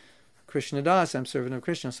is Krishna Das, I'm servant of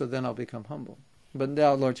Krishna, so then I'll become humble. But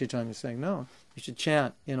now Lord Chaitanya is saying, no, you should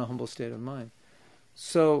chant in a humble state of mind.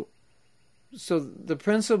 So the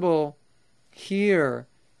principle here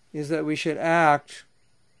is that we should act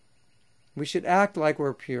like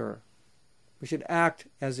we're pure. We should act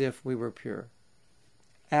as if we were pure.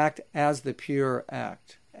 Act as the pure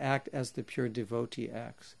act. Act as the pure devotee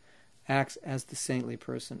acts. Acts as the saintly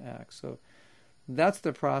person acts. So that's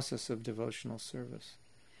the process of devotional service.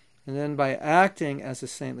 And then by acting as a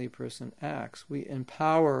saintly person acts, we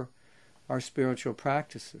empower our spiritual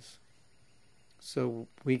practices. So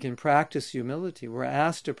we can practice humility. We're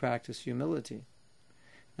asked to practice humility.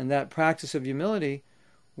 And that practice of humility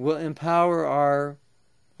will empower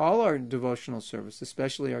all our devotional service,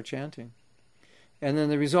 especially our chanting. And then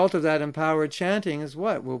the result of that empowered chanting is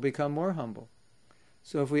what? We'll become more humble.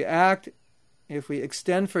 So if we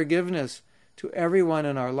extend forgiveness to everyone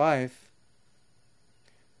in our life,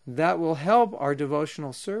 that will help our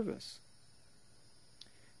devotional service.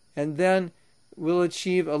 And then we'll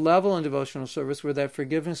achieve a level in devotional service where that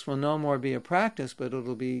forgiveness will no more be a practice, but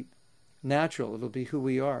it'll be natural. It'll be who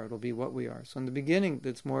we are. It'll be what we are. So in the beginning,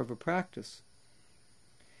 it's more of a practice.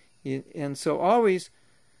 And so always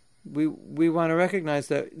we want to recognize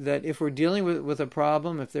that if we're dealing with a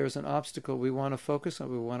problem, if there's an obstacle, we want to focus on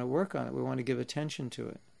it, we want to work on it, we want to give attention to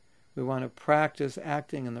it. We want to practice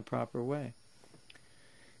acting in the proper way.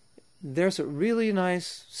 There's a really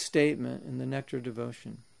nice statement in the Nectar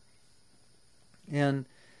Devotion. And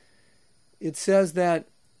it says that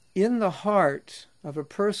in the heart of a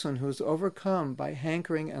person who's overcome by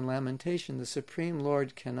hankering and lamentation, the Supreme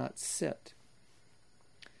Lord cannot sit.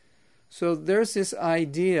 So there's this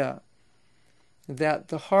idea that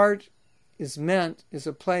the heart is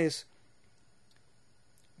a place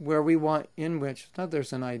where we want,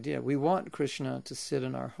 there's an idea, we want Krishna to sit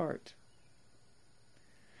in our heart.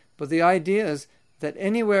 But the idea is that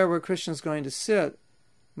anywhere where Krishna is going to sit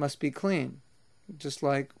must be clean. Just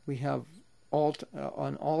like we have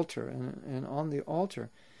an altar, and on the altar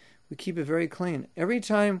we keep it very clean. Every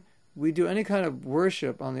time we do any kind of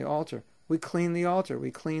worship on the altar, we clean the altar,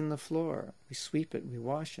 we clean the floor, we sweep it, we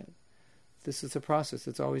wash it. This is the process.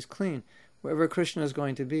 It's always clean. Wherever Krishna is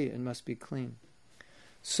going to be, it must be clean.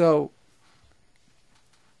 So,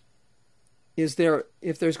 if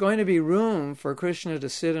there's going to be room for Krishna to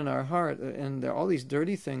sit in our heart, and all these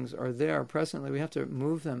dirty things are there presently, we have to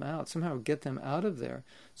move them out, somehow get them out of there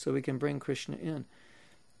so we can bring Krishna in.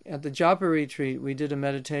 At the Japa retreat, we did a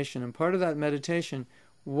meditation, and part of that meditation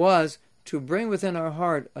was to bring within our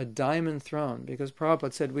heart a diamond throne, because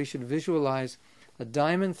Prabhupada said we should visualize a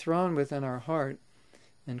diamond throne within our heart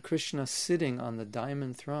and Krishna sitting on the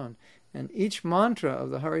diamond throne. And each mantra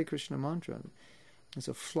of the Hare Krishna mantra is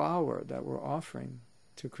a flower that we're offering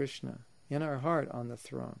to Krishna in our heart on the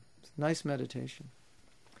throne. It's a nice meditation.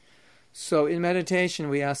 So in meditation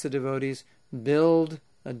we ask the devotees, build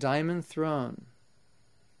a diamond throne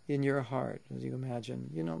in your heart, as you imagine,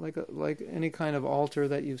 like any kind of altar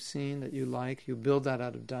that you've seen that you like, you build that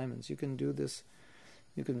out of diamonds. You can do this,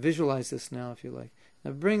 you can visualize this now if you like.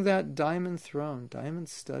 Now bring that diamond throne, diamond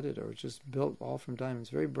studded or just built all from diamonds,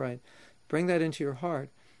 very bright, bring that into your heart,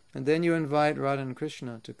 and then you invite Radha and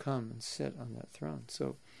Krishna to come and sit on that throne.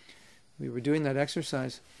 So we were doing that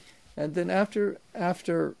exercise, and then after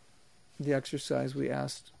the exercise we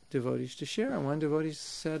asked devotees to share, and one devotee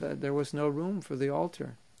said there was no room for the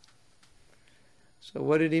altar. So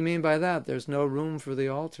what did he mean by that? There's no room for the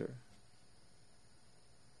altar.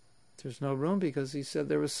 There's no room because he said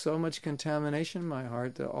there was so much contamination in my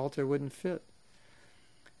heart, the altar wouldn't fit.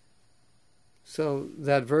 So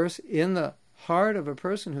that verse, in the heart of a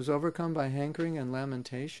person who's overcome by hankering and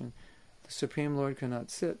lamentation, the Supreme Lord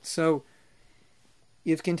cannot sit. So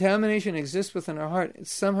if contamination exists within our heart,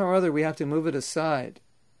 somehow or other we have to move it aside.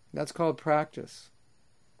 That's called practice.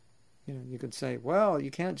 You could say, well,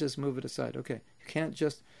 you can't just move it aside. Okay, you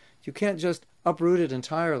can't just uproot it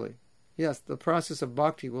entirely. Yes, the process of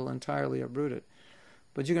bhakti will entirely uproot it.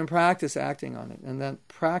 But you can practice acting on it, and that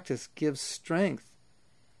practice gives strength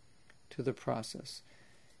to the process.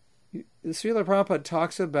 Srila Prabhupada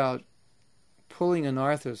talks about pulling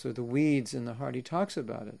anarthas, or the weeds in the heart. He talks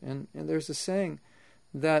about it. And there's a saying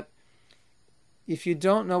that if you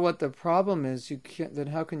don't know what the problem is, then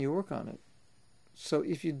how can you work on it? So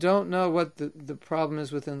if you don't know what the problem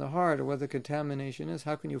is within the heart, or what the contamination is,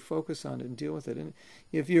 how can you focus on it and deal with it? And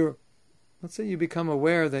if let's say you become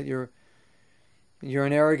aware that you're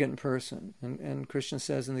an arrogant person, and Krishna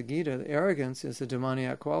says in the Gita that arrogance is a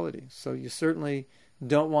demoniac quality. So you certainly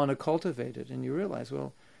don't want to cultivate it, and you realize,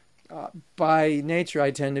 well, by nature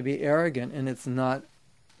I tend to be arrogant, and it's not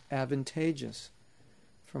advantageous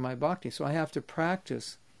for my bhakti. So I have to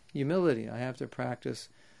practice humility. I have to practice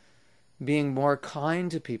being more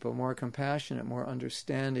kind to people, more compassionate, more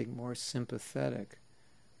understanding, more sympathetic.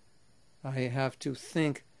 I have to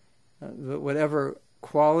think that whatever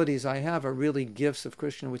qualities I have are really gifts of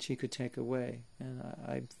Krishna which he could take away. And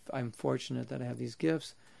I'm fortunate that I have these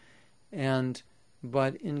gifts.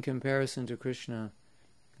 But in comparison to Krishna,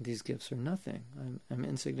 these gifts are nothing. I'm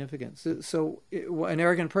insignificant. So an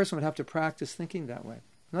arrogant person would have to practice thinking that way.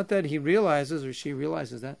 Not that he realizes or she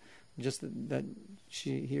realizes that, just that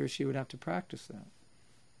he or she would have to practice that.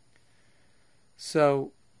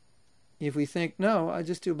 So if we think, no, I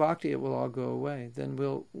just do bhakti, it will all go away, then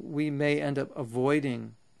we may end up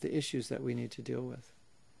avoiding the issues that we need to deal with.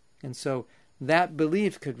 And so that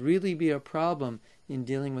belief could really be a problem in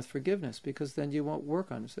dealing with forgiveness, because then you won't work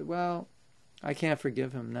on it. Say, well, I can't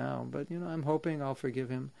forgive him now, but I'm hoping I'll forgive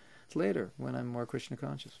him later when I'm more Krishna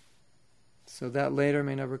conscious. So that later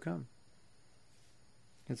may never come.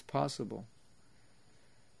 It's possible.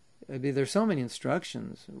 There's so many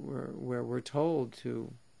instructions where we're told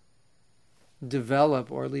to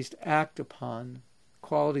develop, or at least act upon,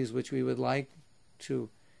 qualities which we would like to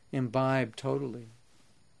imbibe totally.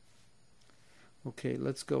 Okay,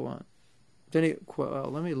 let's go on.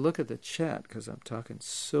 Let me look at the chat, because I'm talking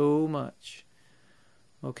so much.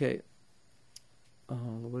 Okay.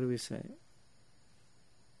 What do we say?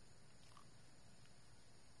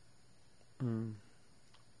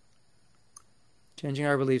 Changing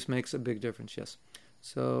our beliefs makes a big difference, yes.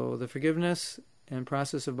 So the forgiveness and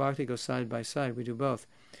process of bhakti go side by side. We do both.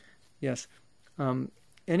 Yes.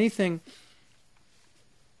 Anything...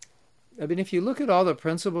 if you look at all the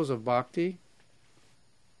principles of bhakti,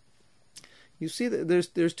 you see that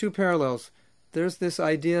there's two parallels. There's this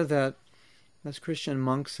idea that, as Christian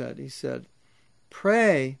monk said, he said,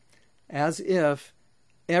 pray as if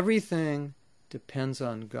everything depends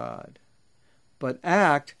on God, but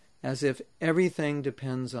act as if everything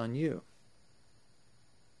depends on you.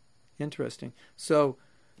 Interesting. So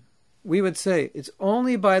we would say it's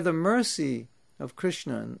only by the mercy of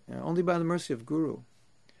Krishna, only by the mercy of Guru,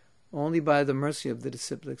 only by the mercy of the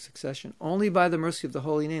disciplic succession, only by the mercy of the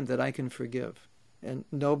holy name that I can forgive. And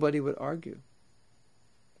nobody would argue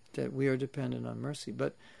that we are dependent on mercy.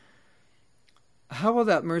 But how will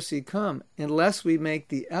that mercy come unless we make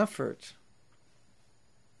the effort?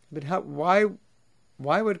 But why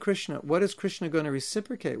would Krishna, what is Krishna going to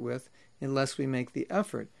reciprocate with unless we make the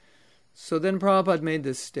effort? So then Prabhupada made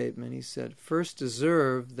this statement. He said, first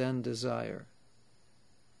deserve, then desire.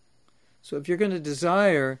 So if you're going to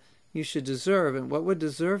desire, you should deserve. And what would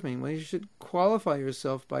deserve mean? Well, you should qualify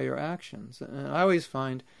yourself by your actions. And I always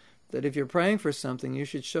find that if you're praying for something, you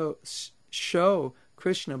should show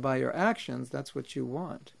Krishna by your actions. That's what you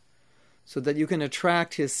want, so that you can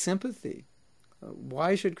attract his sympathy.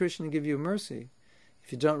 Why should Krishna give you mercy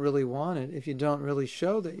if you don't really want it, if you don't really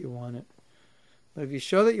show that you want it? But if you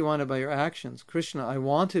show that you want it by your actions, Krishna, I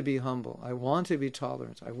want to be humble, I want to be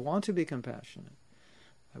tolerant, I want to be compassionate,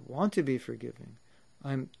 I want to be forgiving.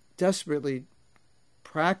 I'm desperately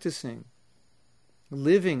practicing,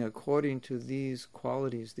 living according to these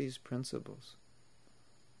qualities, these principles.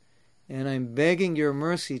 And I'm begging your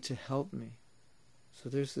mercy to help me. So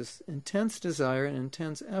there's this intense desire and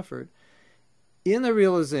intense effort in the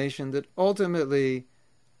realization that ultimately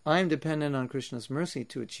I'm dependent on Krishna's mercy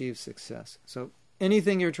to achieve success. So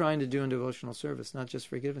anything you're trying to do in devotional service, not just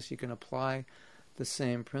forgiveness, you can apply the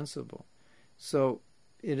same principle. So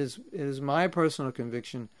it is my personal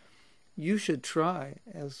conviction, you should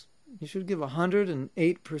you should give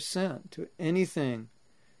 108% to anything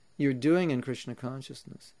you're doing in Krishna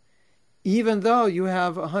consciousness, even though you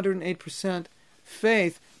have 108%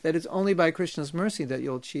 faith that it's only by Krishna's mercy that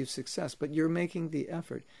you'll achieve success, but you're making the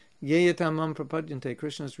effort. Yeyatamam prapadyante,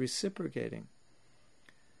 Krishna is reciprocating.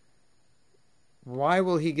 Why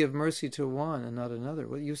will he give mercy to one and not another?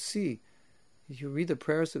 Well, you see, if you read the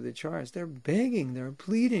prayers of the acharyas, they're begging, they're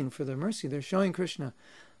pleading for the mercy. They're showing Krishna,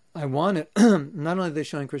 I want it. Not only are they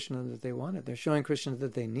showing Krishna that they want it, they're showing Krishna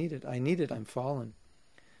that they need it. I need it, I'm fallen.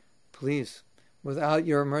 Please, without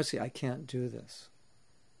your mercy, I can't do this.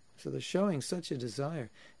 So they're showing such a desire.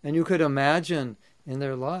 And you could imagine in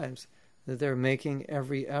their lives that they're making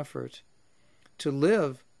every effort to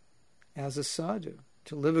live as a sadhu,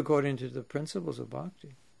 to live according to the principles of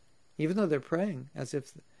bhakti, even though they're praying as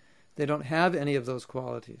if they don't have any of those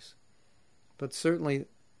qualities. But certainly,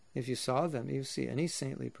 if you saw them, you see any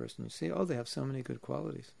saintly person, you see, oh, they have so many good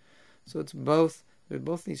qualities. So it's both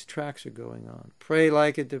these tracks are going on. Pray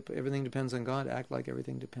like everything depends on God, act like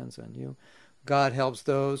everything depends on you. God helps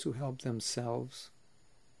those who help themselves.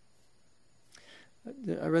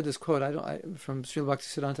 I read this quote from Srila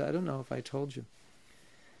Bhaktisiddhanta. I don't know if I told you.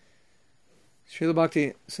 Srila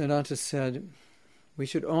Bhaktisiddhanta said, we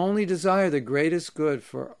should only desire the greatest good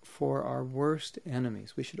for our worst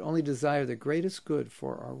enemies. We should only desire the greatest good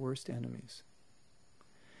for our worst enemies.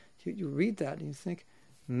 You read that and you think,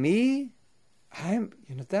 me?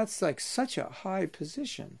 That's like such a high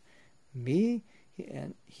position. Me?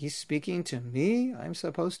 And he's speaking to me? I'm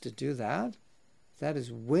supposed to do that? That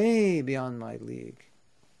is way beyond my league.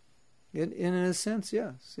 In a sense,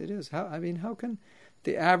 yes, it is. How can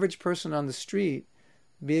the average person on the street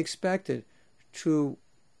be expected to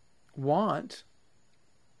want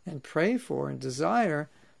and pray for and desire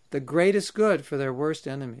the greatest good for their worst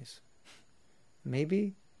enemies?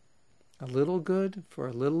 Maybe a little good for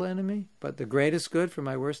a little enemy, but the greatest good for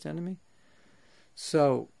my worst enemy?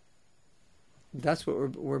 So that's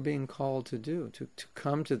what we're being called to do, to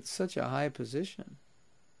come to such a high position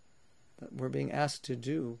that we're being asked to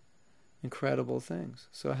do incredible things.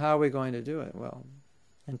 So how are we going to do it? Well,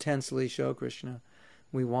 intensely show Krishna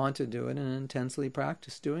we want to do it and intensely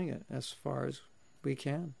practice doing it as far as we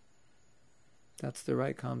can. That's the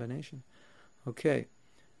right combination. Okay.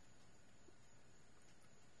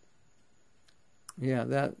 Yeah,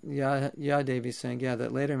 Devi's saying,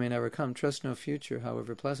 that later may never come. Trust no future,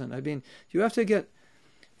 however pleasant. You have to get,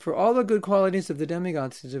 for all the good qualities of the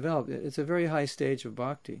demigods to develop, it's a very high stage of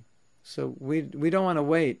bhakti. So we don't want to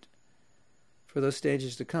wait for those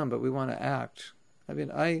stages to come, but we want to act.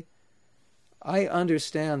 I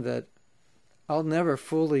understand that I'll never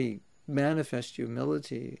fully manifest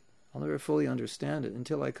humility. I'll never fully understand it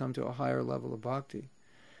until I come to a higher level of bhakti.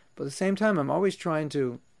 But at the same time, I'm always trying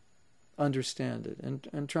to understand it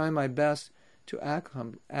and trying my best to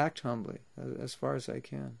act humbly as far as I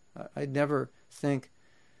can. I never think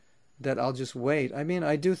that I'll just wait.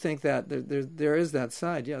 I do think that there is that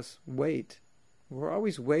side. Yes, wait. We're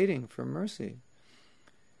always waiting for mercy.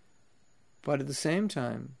 But at the same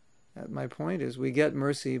time, my point is, we get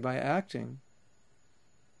mercy by acting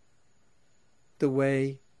the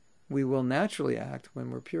way we will naturally act when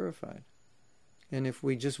we're purified. And if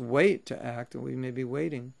we just wait to act, we may be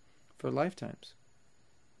waiting for lifetimes.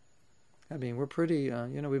 We're pretty,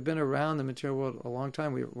 we've been around the material world a long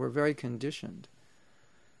time. We're very conditioned.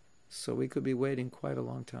 So we could be waiting quite a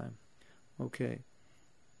long time. Okay.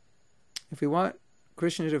 If we want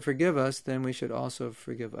Krishna to forgive us, then we should also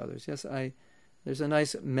forgive others. Yes, there's a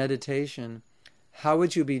nice meditation. How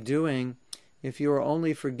would you be doing if you are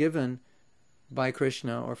only forgiven by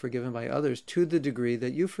Krishna or forgiven by others to the degree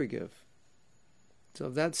that you forgive? So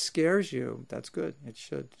if that scares you, that's good. It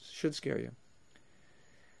should scare you.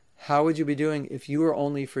 How would you be doing if you were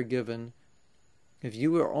only forgiven? If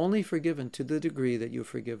you were only forgiven to the degree that you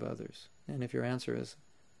forgive others? And if your answer is,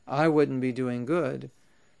 I wouldn't be doing good,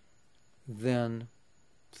 then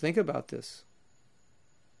think about this.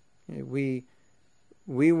 We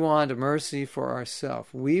want mercy for ourselves.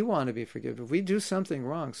 We want to be forgiven. If we do something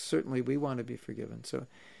wrong, certainly we want to be forgiven.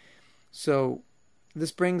 So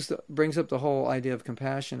this brings up the whole idea of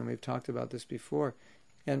compassion, and we've talked about this before.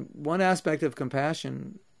 And one aspect of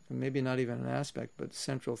compassion, maybe not even an aspect, but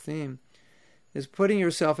central theme, is putting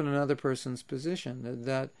yourself in another person's position.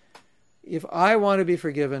 That if I want to be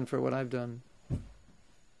forgiven for what I've done,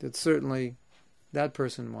 that certainly that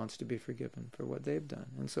person wants to be forgiven for what they've done.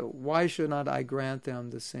 And so why should not I grant them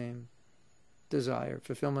the same desire,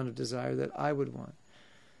 fulfillment of desire that I would want?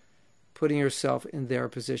 Putting yourself in their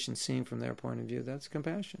position, seeing from their point of view, that's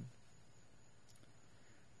compassion.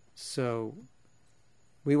 So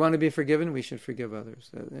we want to be forgiven, we should forgive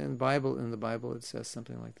others. In the Bible it says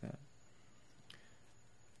something like that.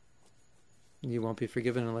 You won't be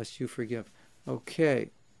forgiven unless you forgive. Okay.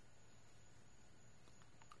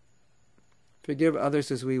 Forgive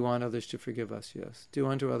others as we want others to forgive us, yes. Do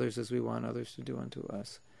unto others as we want others to do unto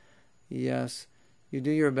us. Yes. You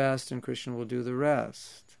do your best and Krishna will do the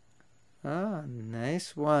rest. Ah,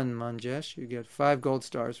 nice one, Manjesh. You get 5 gold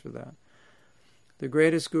stars for that. The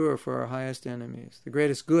greatest guru for our highest enemies. The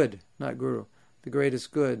greatest good, not guru. The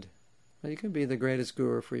greatest good. Well, you can be the greatest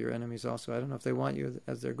guru for your enemies also. I don't know if they want you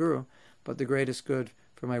as their guru, but the greatest good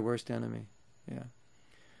for my worst enemy. Yeah.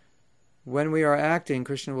 When we are acting,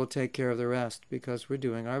 Krishna will take care of the rest because we're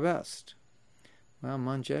doing our best. Well,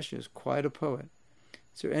 Manjesh is quite a poet.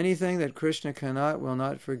 Is there anything that Krishna will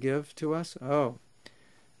not forgive to us? Oh,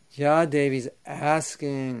 Ya Devi's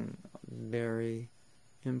asking a very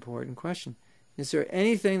important question. Is there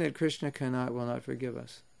anything that Krishna will not forgive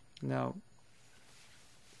us? Now,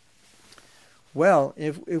 well,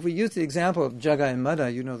 if we use the example of Jagai and Madai,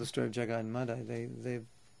 you know the story of Jagai and Madai. They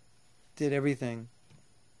did everything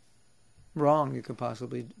wrong you could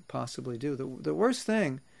possibly do. The worst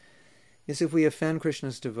thing is if we offend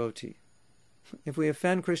Krishna's devotee. If we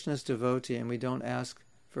offend Krishna's devotee and we don't ask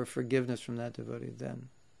for forgiveness from that devotee, then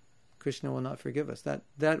Krishna will not forgive us.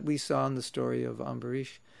 That we saw in the story of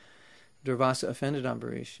Ambarish. Durvasa offended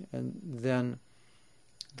Ambarish, and then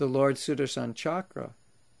the Lord Sudarshan Chakra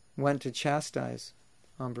went to chastise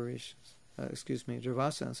Durvasa.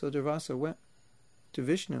 And so Durvasa went to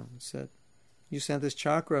Vishnu and said, "You sent this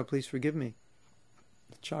chakra, please forgive me."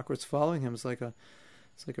 The chakra's following him. It's like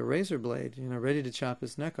a razor blade, ready to chop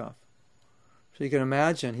his neck off. So you can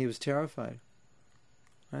imagine he was terrified.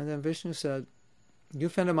 And then Vishnu said, "You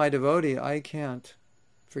offended my devotee, I can't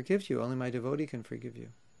forgive you. Only my devotee can forgive you."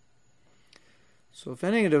 So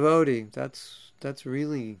offending a devotee, that's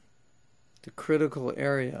really the critical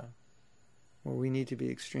area where we need to be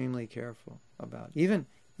extremely careful about. Even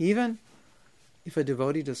if a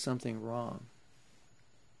devotee does something wrong,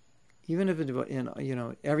 even if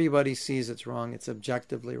everybody sees it's wrong, it's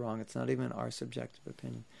objectively wrong, it's not even our subjective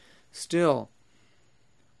opinion, still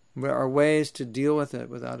there are ways to deal with it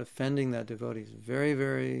without offending that devotee.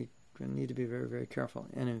 We need to be very, very careful.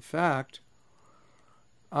 And in fact,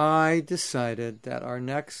 I decided that our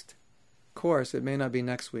next course, it may not be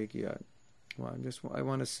next week yet. Well, I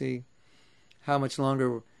want to see how much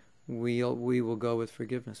longer we will go with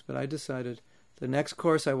forgiveness. But I decided the next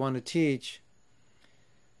course I want to teach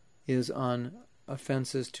is on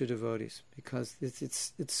offenses to devotees, because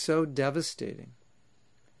it's so devastating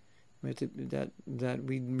that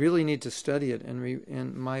we really need to study it.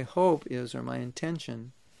 And my hope is, or my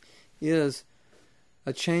intention is,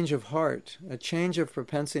 a change of heart, a change of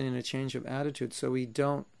propensity, and a change of attitude, so we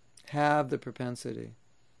don't have the propensity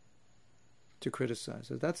to criticize.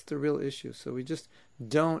 So that's the real issue. So we just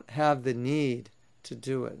don't have the need to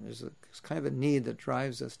do it. There's kind of a need that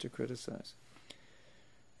drives us to criticize.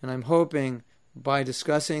 And I'm hoping by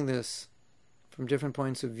discussing this from different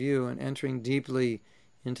points of view and entering deeply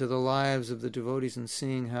into the lives of the devotees and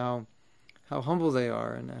seeing how humble they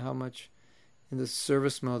are and how much in the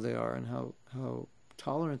service mode they are and how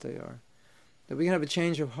tolerant they are, that we can have a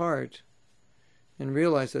change of heart and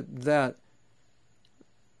realize that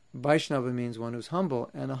Vaishnava means one who's humble,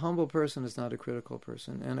 and a humble person is not a critical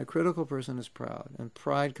person, and a critical person is proud, and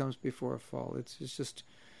pride comes before a fall. It's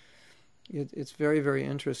very, very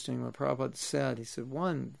interesting what Prabhupada said. He said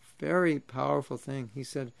one very powerful thing. He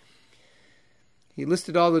said, he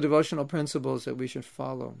listed all the devotional principles that we should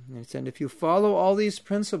follow. And he said, if you follow all these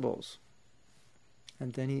principles,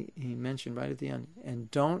 and then he mentioned right at the end,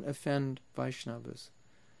 and don't offend Vaishnavas,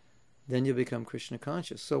 then you'll become Krishna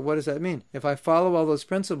conscious. So what does that mean? If I follow all those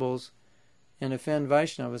principles and offend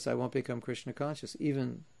Vaishnavas, I won't become Krishna conscious, even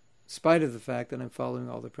in spite of the fact that I'm following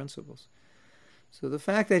all the principles. So the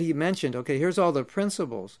fact that he mentioned, okay, here's all the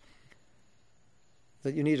principles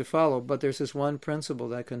that you need to follow, but there's this one principle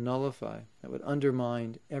that can nullify, that would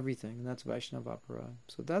undermine everything, and that's Vaishnava Aparad.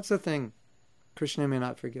 So that's the thing. Krishna may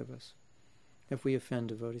not forgive us if we offend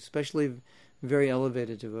devotees, especially very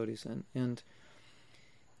elevated devotees. And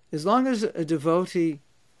as long as a devotee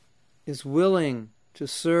is willing to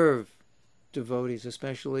serve devotees,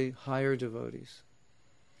 especially higher devotees,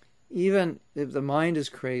 even if the mind is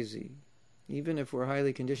crazy, even if we're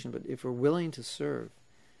highly conditioned, but if we're willing to serve,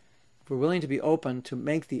 if we're willing to be open to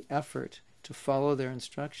make the effort to follow their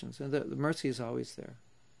instructions, and the mercy is always there,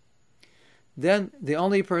 then the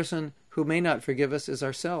only person who may not forgive us is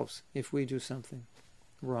ourselves if we do something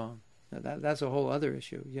wrong. Now that's a whole other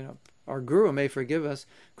issue. Our Guru may forgive us,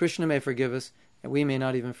 Krishna may forgive us, and we may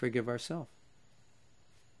not even forgive ourselves.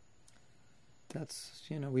 That's,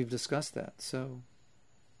 we've discussed that. So,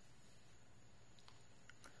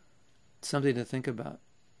 something to think about.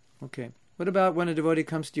 Okay. What about when a devotee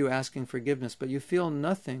comes to you asking forgiveness, but you feel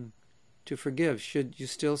nothing to forgive? Should you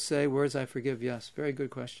still say words, I forgive? Yes. Very good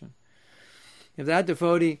question. If that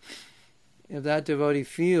devotee if that devotee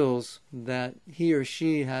feels that he or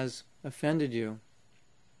she has offended you,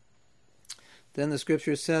 then the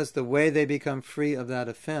scripture says the way they become free of that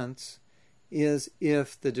offense is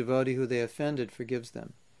if the devotee who they offended forgives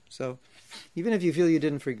them. So even if you feel you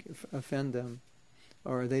didn't offend them,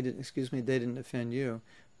 or they didn't offend you,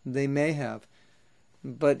 they may have.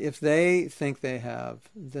 But if they think they have,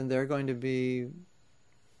 then they're going to be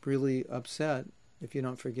really upset if you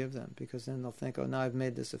don't forgive them, because then they'll think, oh, now I've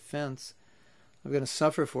made this offense. I'm going to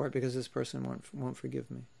suffer for it because this person won't forgive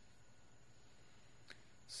me.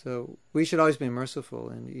 So we should always be merciful,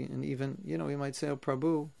 and even, we might say, oh,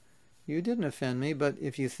 Prabhu, you didn't offend me, but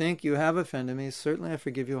if you think you have offended me, certainly I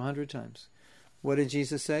forgive you 100 times. What did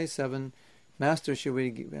Jesus say? 7. Master,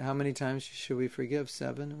 how many times should we forgive?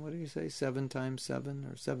 7. And what did he say? 7 times 7,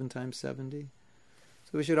 or 7 times 70.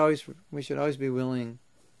 So we should always be willing.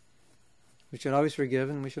 We should always forgive,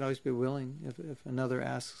 and we should always be willing if another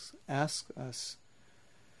asks us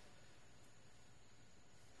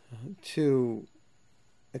to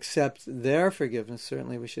accept their forgiveness.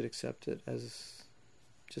 Certainly, we should accept it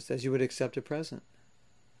just as you would accept a present.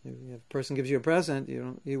 If a person gives you a present,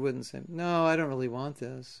 you wouldn't say, "No, I don't really want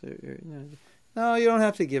this." No, you don't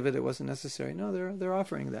have to give it. It wasn't necessary. No, they're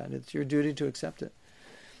offering that. It's your duty to accept it.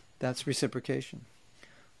 That's reciprocation.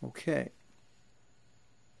 Okay,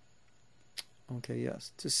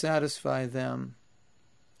 yes, to satisfy them,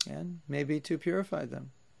 and maybe to purify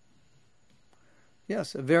them.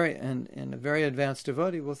 Yes, a very advanced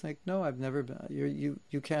devotee will think, no, I've never been. You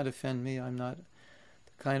can't offend me. I'm not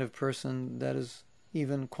the kind of person that is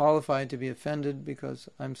even qualified to be offended because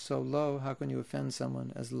I'm so low. How can you offend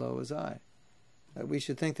someone as low as I? We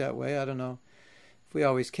should think that way. I don't know if we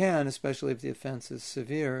always can, especially if the offense is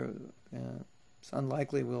severe. It's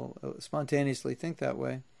unlikely we'll spontaneously think that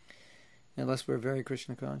way, unless we're very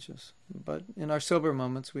Krishna conscious. But in our sober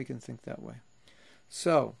moments, we can think that way.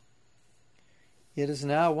 So, it is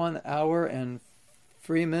now 1 hour and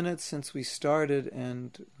 3 minutes since we started,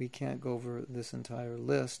 and we can't go over this entire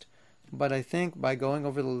list. But I think by going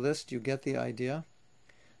over the list, you get the idea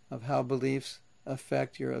of how beliefs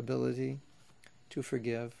affect your ability to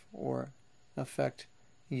forgive, or affect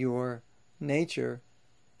your nature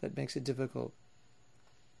that makes it difficult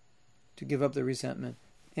to give up the resentment.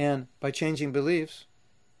 And by changing beliefs,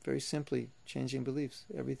 very simply changing beliefs,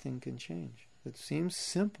 everything can change. It seems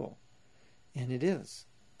simple, and it is.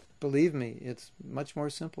 Believe me, it's much more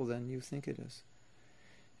simple than you think it is.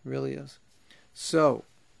 It really is. So,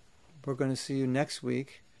 we're going to see you next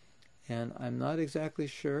week, and I'm not exactly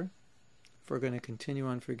sure if we're going to continue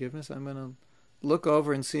on forgiveness. I'm going to look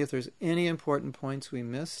over and see if there's any important points we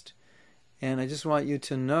missed. And I just want you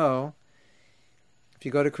to know, if you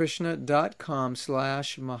go to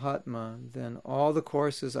krishna.com/Mahatma, then all the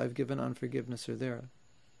courses I've given on forgiveness are there,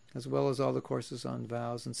 as well as all the courses on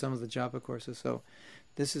vows and some of the japa courses. So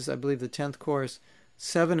this is, I believe, the 10th course.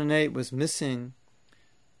 7 and 8 was missing.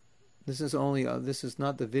 This is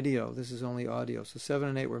not the video, this is only audio. So 7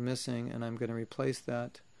 and 8 were missing, and I'm going to replace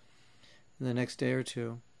that in the next day or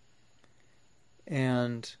two.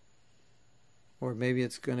 Or maybe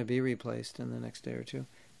it's going to be replaced in the next day or two.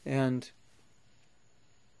 And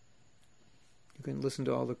you can listen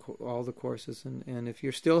to all the courses. And if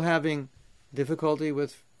you're still having difficulty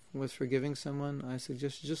with forgiving someone, I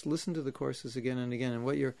suggest just listen to the courses again and again. And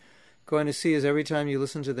what you're going to see is every time you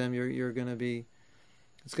listen to them,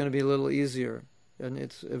 it's going to be a little easier. And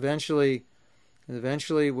it's eventually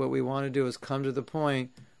what we want to do is come to the point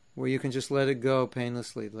where you can just let it go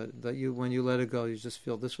painlessly. When you let it go, you just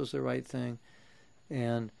feel this was the right thing.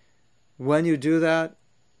 And when you do that,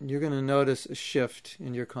 you're going to notice a shift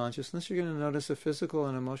in your consciousness. You're going to notice a physical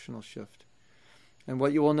and emotional shift. And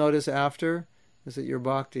what you will notice after is that your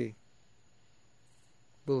bhakti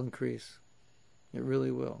will increase. It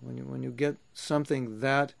really will. When you get something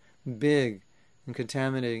that big and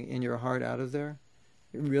contaminating in your heart out of there,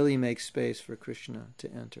 it really makes space for Krishna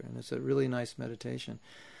to enter. And it's a really nice meditation.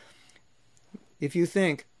 If you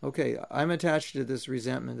think, okay, I'm attached to this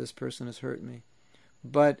resentment, this person has hurt me,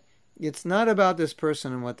 but it's not about this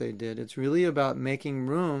person and what they did. It's really about making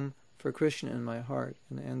room for Krishna in my heart.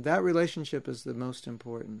 And that relationship is the most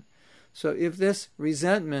important. So if this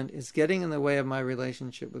resentment is getting in the way of my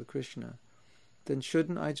relationship with Krishna, then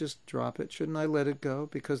shouldn't I just drop it? Shouldn't I let it go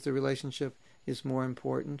because the relationship is more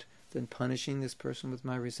important than punishing this person with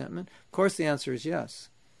my resentment? Of course, the answer is yes.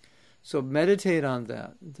 So meditate on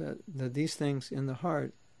that these things in the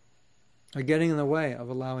heart are getting in the way of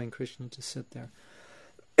allowing Krishna to sit there.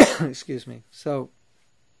 Excuse me. So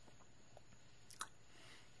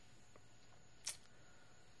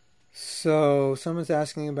So someone's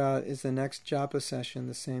asking about, is the next japa session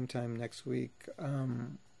the same time next week? I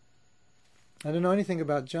don't know anything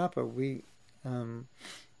about japa. You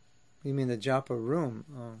mean the japa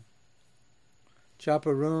room?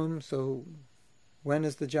 Japa room. So when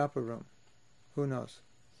is the japa room? Who knows?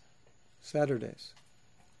 Saturdays.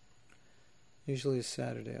 Usually it's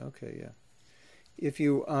Saturday. Okay, yeah. If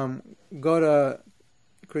you go to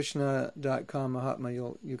Krishna.com Mahatma,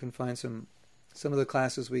 you can find some of the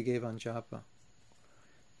classes we gave on japa.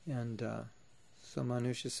 And so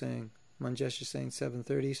Manjesh is saying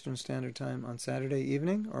 7:30 Eastern Standard Time on Saturday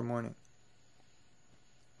evening or morning?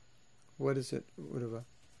 What is it, Uddhava?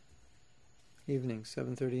 Evening,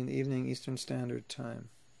 7:30 in the evening Eastern Standard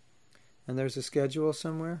Time. And there's a schedule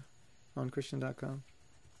somewhere on Krishna.com.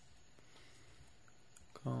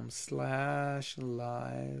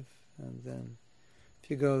 /live, and then if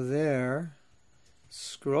you go there,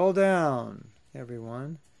 scroll down,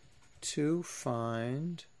 everyone, to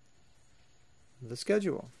find the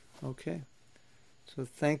schedule. Okay, so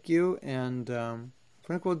thank you, and I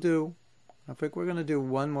think we're going to do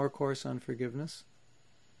one more course on forgiveness,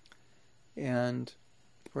 and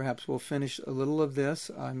perhaps we'll finish a little of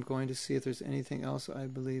this. I'm going to see if there's anything else I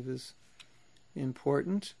believe is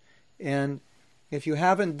important, and if you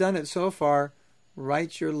haven't done it so far,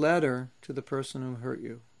 write your letter to the person who hurt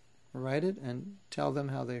you. Write it and tell them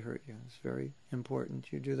how they hurt you. It's very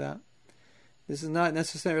important you do that. This does not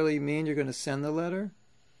necessarily mean you're going to send the letter.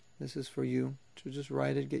 This is for you to just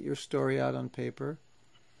write it, get your story out on paper.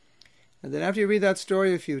 And then after you read that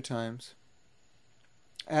story a few times,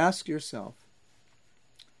 ask yourself,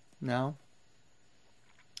 now,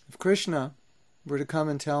 if Krishna were to come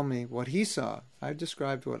and tell me what he saw, I've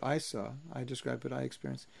described what I saw, I described what I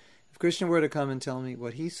experienced. If Krishna were to come and tell me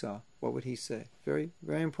what he saw, what would he say? Very,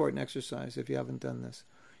 very important exercise if you haven't done this.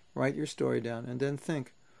 Write your story down and then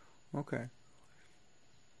think, okay,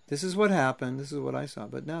 this is what happened, this is what I saw.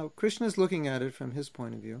 But now Krishna is looking at it from his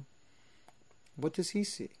point of view. What does he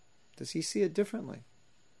see? Does he see it differently?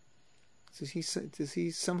 Does he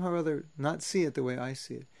somehow or other not see it the way I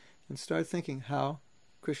see it? And start thinking how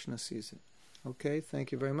Krishna sees it. Okay,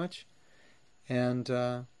 thank you very much. And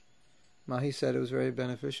Mahi said it was very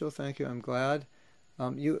beneficial. Thank you. I'm glad.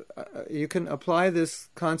 You can apply this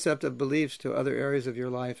concept of beliefs to other areas of your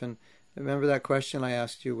life. And remember that question I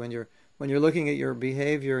asked you when you're looking at your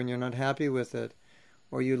behavior and you're not happy with it,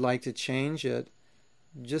 or you'd like to change it.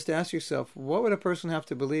 Just ask yourself, what would a person have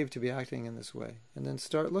to believe to be acting in this way? And then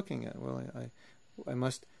start looking at, well, I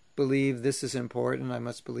must believe this is important. I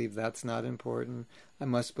must believe that's not important. I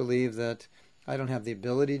must believe that I don't have the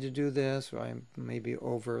ability to do this, or I may be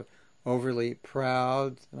overly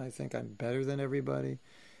proud, and I think I'm better than everybody.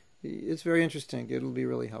 It's very interesting. It'll be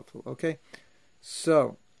really helpful. Okay?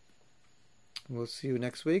 So, we'll see you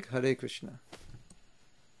next week. Hare Krishna.